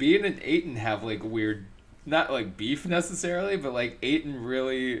also Embiid and Ayton have like weird, not like beef necessarily, but like Ayton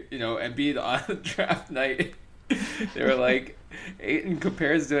really, Embiid on draft night, they were like, Ayton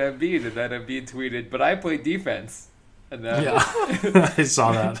compares to Embiid, and then Embiid tweeted, "But I play defense." And then, I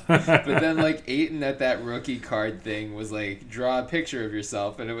saw that. But then, like, Ayton at that rookie card thing was like, draw a picture of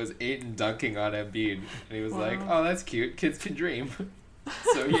yourself, and it was Ayton dunking on Embiid, and he was like, "Oh, that's cute. Kids can dream."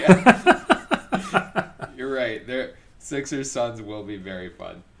 So you're right. Their Sixers Suns will be very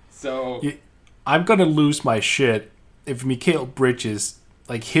fun. So I'm gonna lose my shit if Mikal Bridges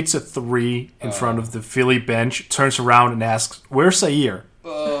like hits a 3 in front of the Philly bench, turns around and asks, "Where's Zaire?"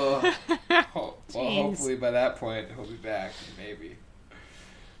 Well, hopefully by that point he'll be back, maybe.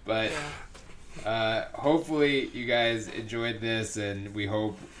 But hopefully you guys enjoyed this, and we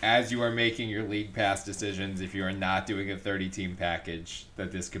hope as you are making your League Pass decisions, if you are not doing a 30-team package,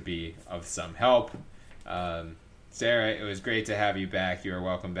 that this could be of some help. Sarah, it was great to have you back. You are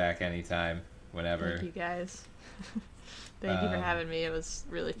welcome back anytime, whenever. Thank you, guys. Thank you for having me. It was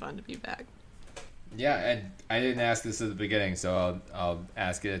really fun to be back. Yeah, and I didn't ask this at the beginning, so I'll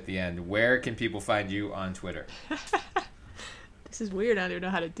ask it at the end. Where can people find you on Twitter? This is weird. I don't even know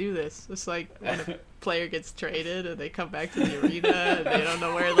how to do this. It's like when a player gets traded and they come back to the arena and they don't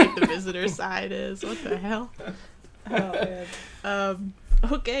know where like the visitor side is. What the hell? Oh man.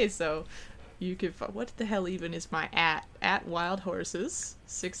 Okay, so you can. What the hell even is my at Wild Horses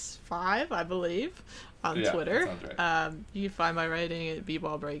 65, I believe, on Twitter. That sounds right. You can find my writing at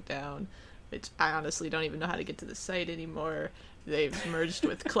B-Ball Breakdown, which I honestly don't even know how to get to the site anymore. They've merged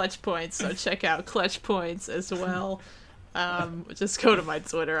with Clutch Points, so check out Clutch Points as well. Just go to my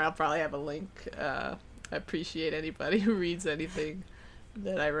Twitter. I'll probably have a link. I appreciate anybody who reads anything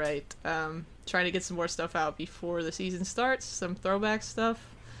that I write. Trying to get some more stuff out before the season starts, some throwback stuff.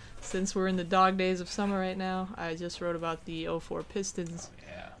 Since we're in the dog days of summer right now, I just wrote about the 04 Pistons.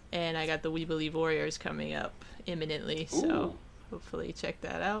 And I got the We Believe Warriors coming up imminently, so hopefully check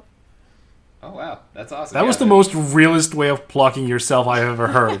that out. Oh, wow. That's awesome. That was the most realist way of plugging yourself I've ever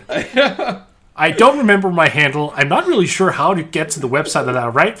heard. I don't remember my handle. I'm not really sure how to get to the website that I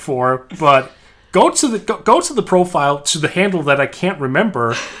write for, but go to the profile, to the handle that I can't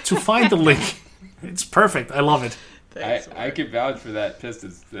remember, to find the link. It's perfect. I love it. Thanks, I could vouch for that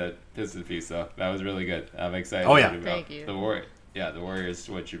Pistons piece, though. That was really good. I'm excited. Oh, yeah. Thank you. The Warriors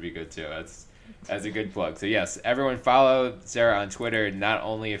switch should be good, too. That's a good plug. So, yes, everyone follow Sarah on Twitter, not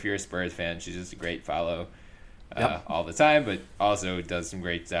only if you're a Spurs fan. She's just a great follow all the time, but also does some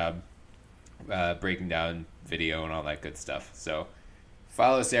great job breaking down video and all that good stuff. So,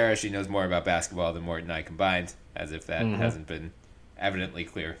 follow Sarah. She knows more about basketball than Mort and I combined, as if that hasn't been evidently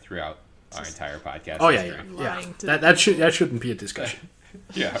clear throughout our entire podcast. Oh, yeah. That shouldn't be a discussion.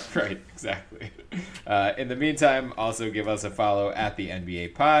 Yeah, right, exactly. In the meantime, also give us a follow at the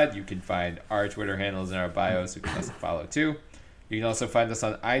NBA Pod. You can find our Twitter handles in our bio, so give us a follow too. You can also find us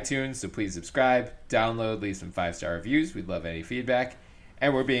on iTunes, so please subscribe, download, leave some 5-star reviews. We'd love any feedback.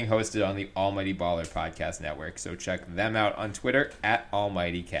 And we're being hosted on the Almighty Baller Podcast Network, so check them out on Twitter at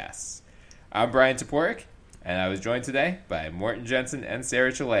AlmightyCasts. I'm Brian Toporek, and I was joined today by Morton Jensen and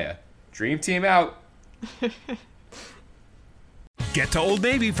Sarah Chalea. Dream Team out! Get to Old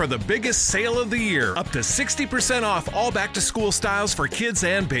Navy for the biggest sale of the year. Up to 60% off all back-to-school styles for kids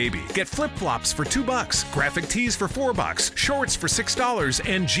and baby. Get flip-flops for $2, graphic tees for $4, shorts for $6,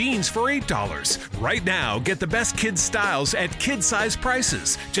 and jeans for $8. Right now, get the best kids' styles at kid-size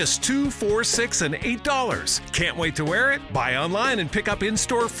prices. Just $2, $4, $6, and $8. Can't wait to wear it? Buy online and pick up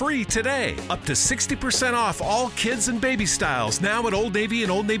in-store free today. Up to 60% off all kids and baby styles now at Old Navy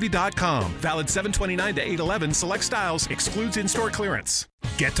and OldNavy.com. Valid 7/29 to 8/11. Select styles. Excludes in-store clearance.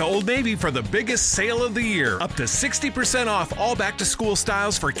 Get to Old Navy for the biggest sale of the year. Up to 60% off all back-to-school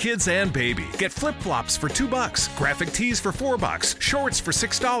styles for kids and baby. Get flip-flops for $2, graphic tees for $4, shorts for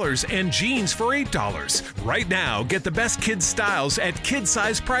 $6, and jeans for $8. Right now, get the best kids' styles at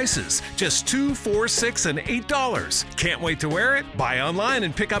kid-size prices. Just $2, $4, $6, and $8. Can't wait to wear it? Buy online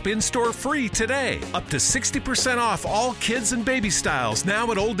and pick up in-store free today. Up to 60% off all kids and baby styles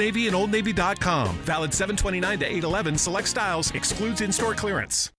now at Old Navy and OldNavy.com. Valid 7/29 to 8/11. Select styles. Excludes in-store clearance.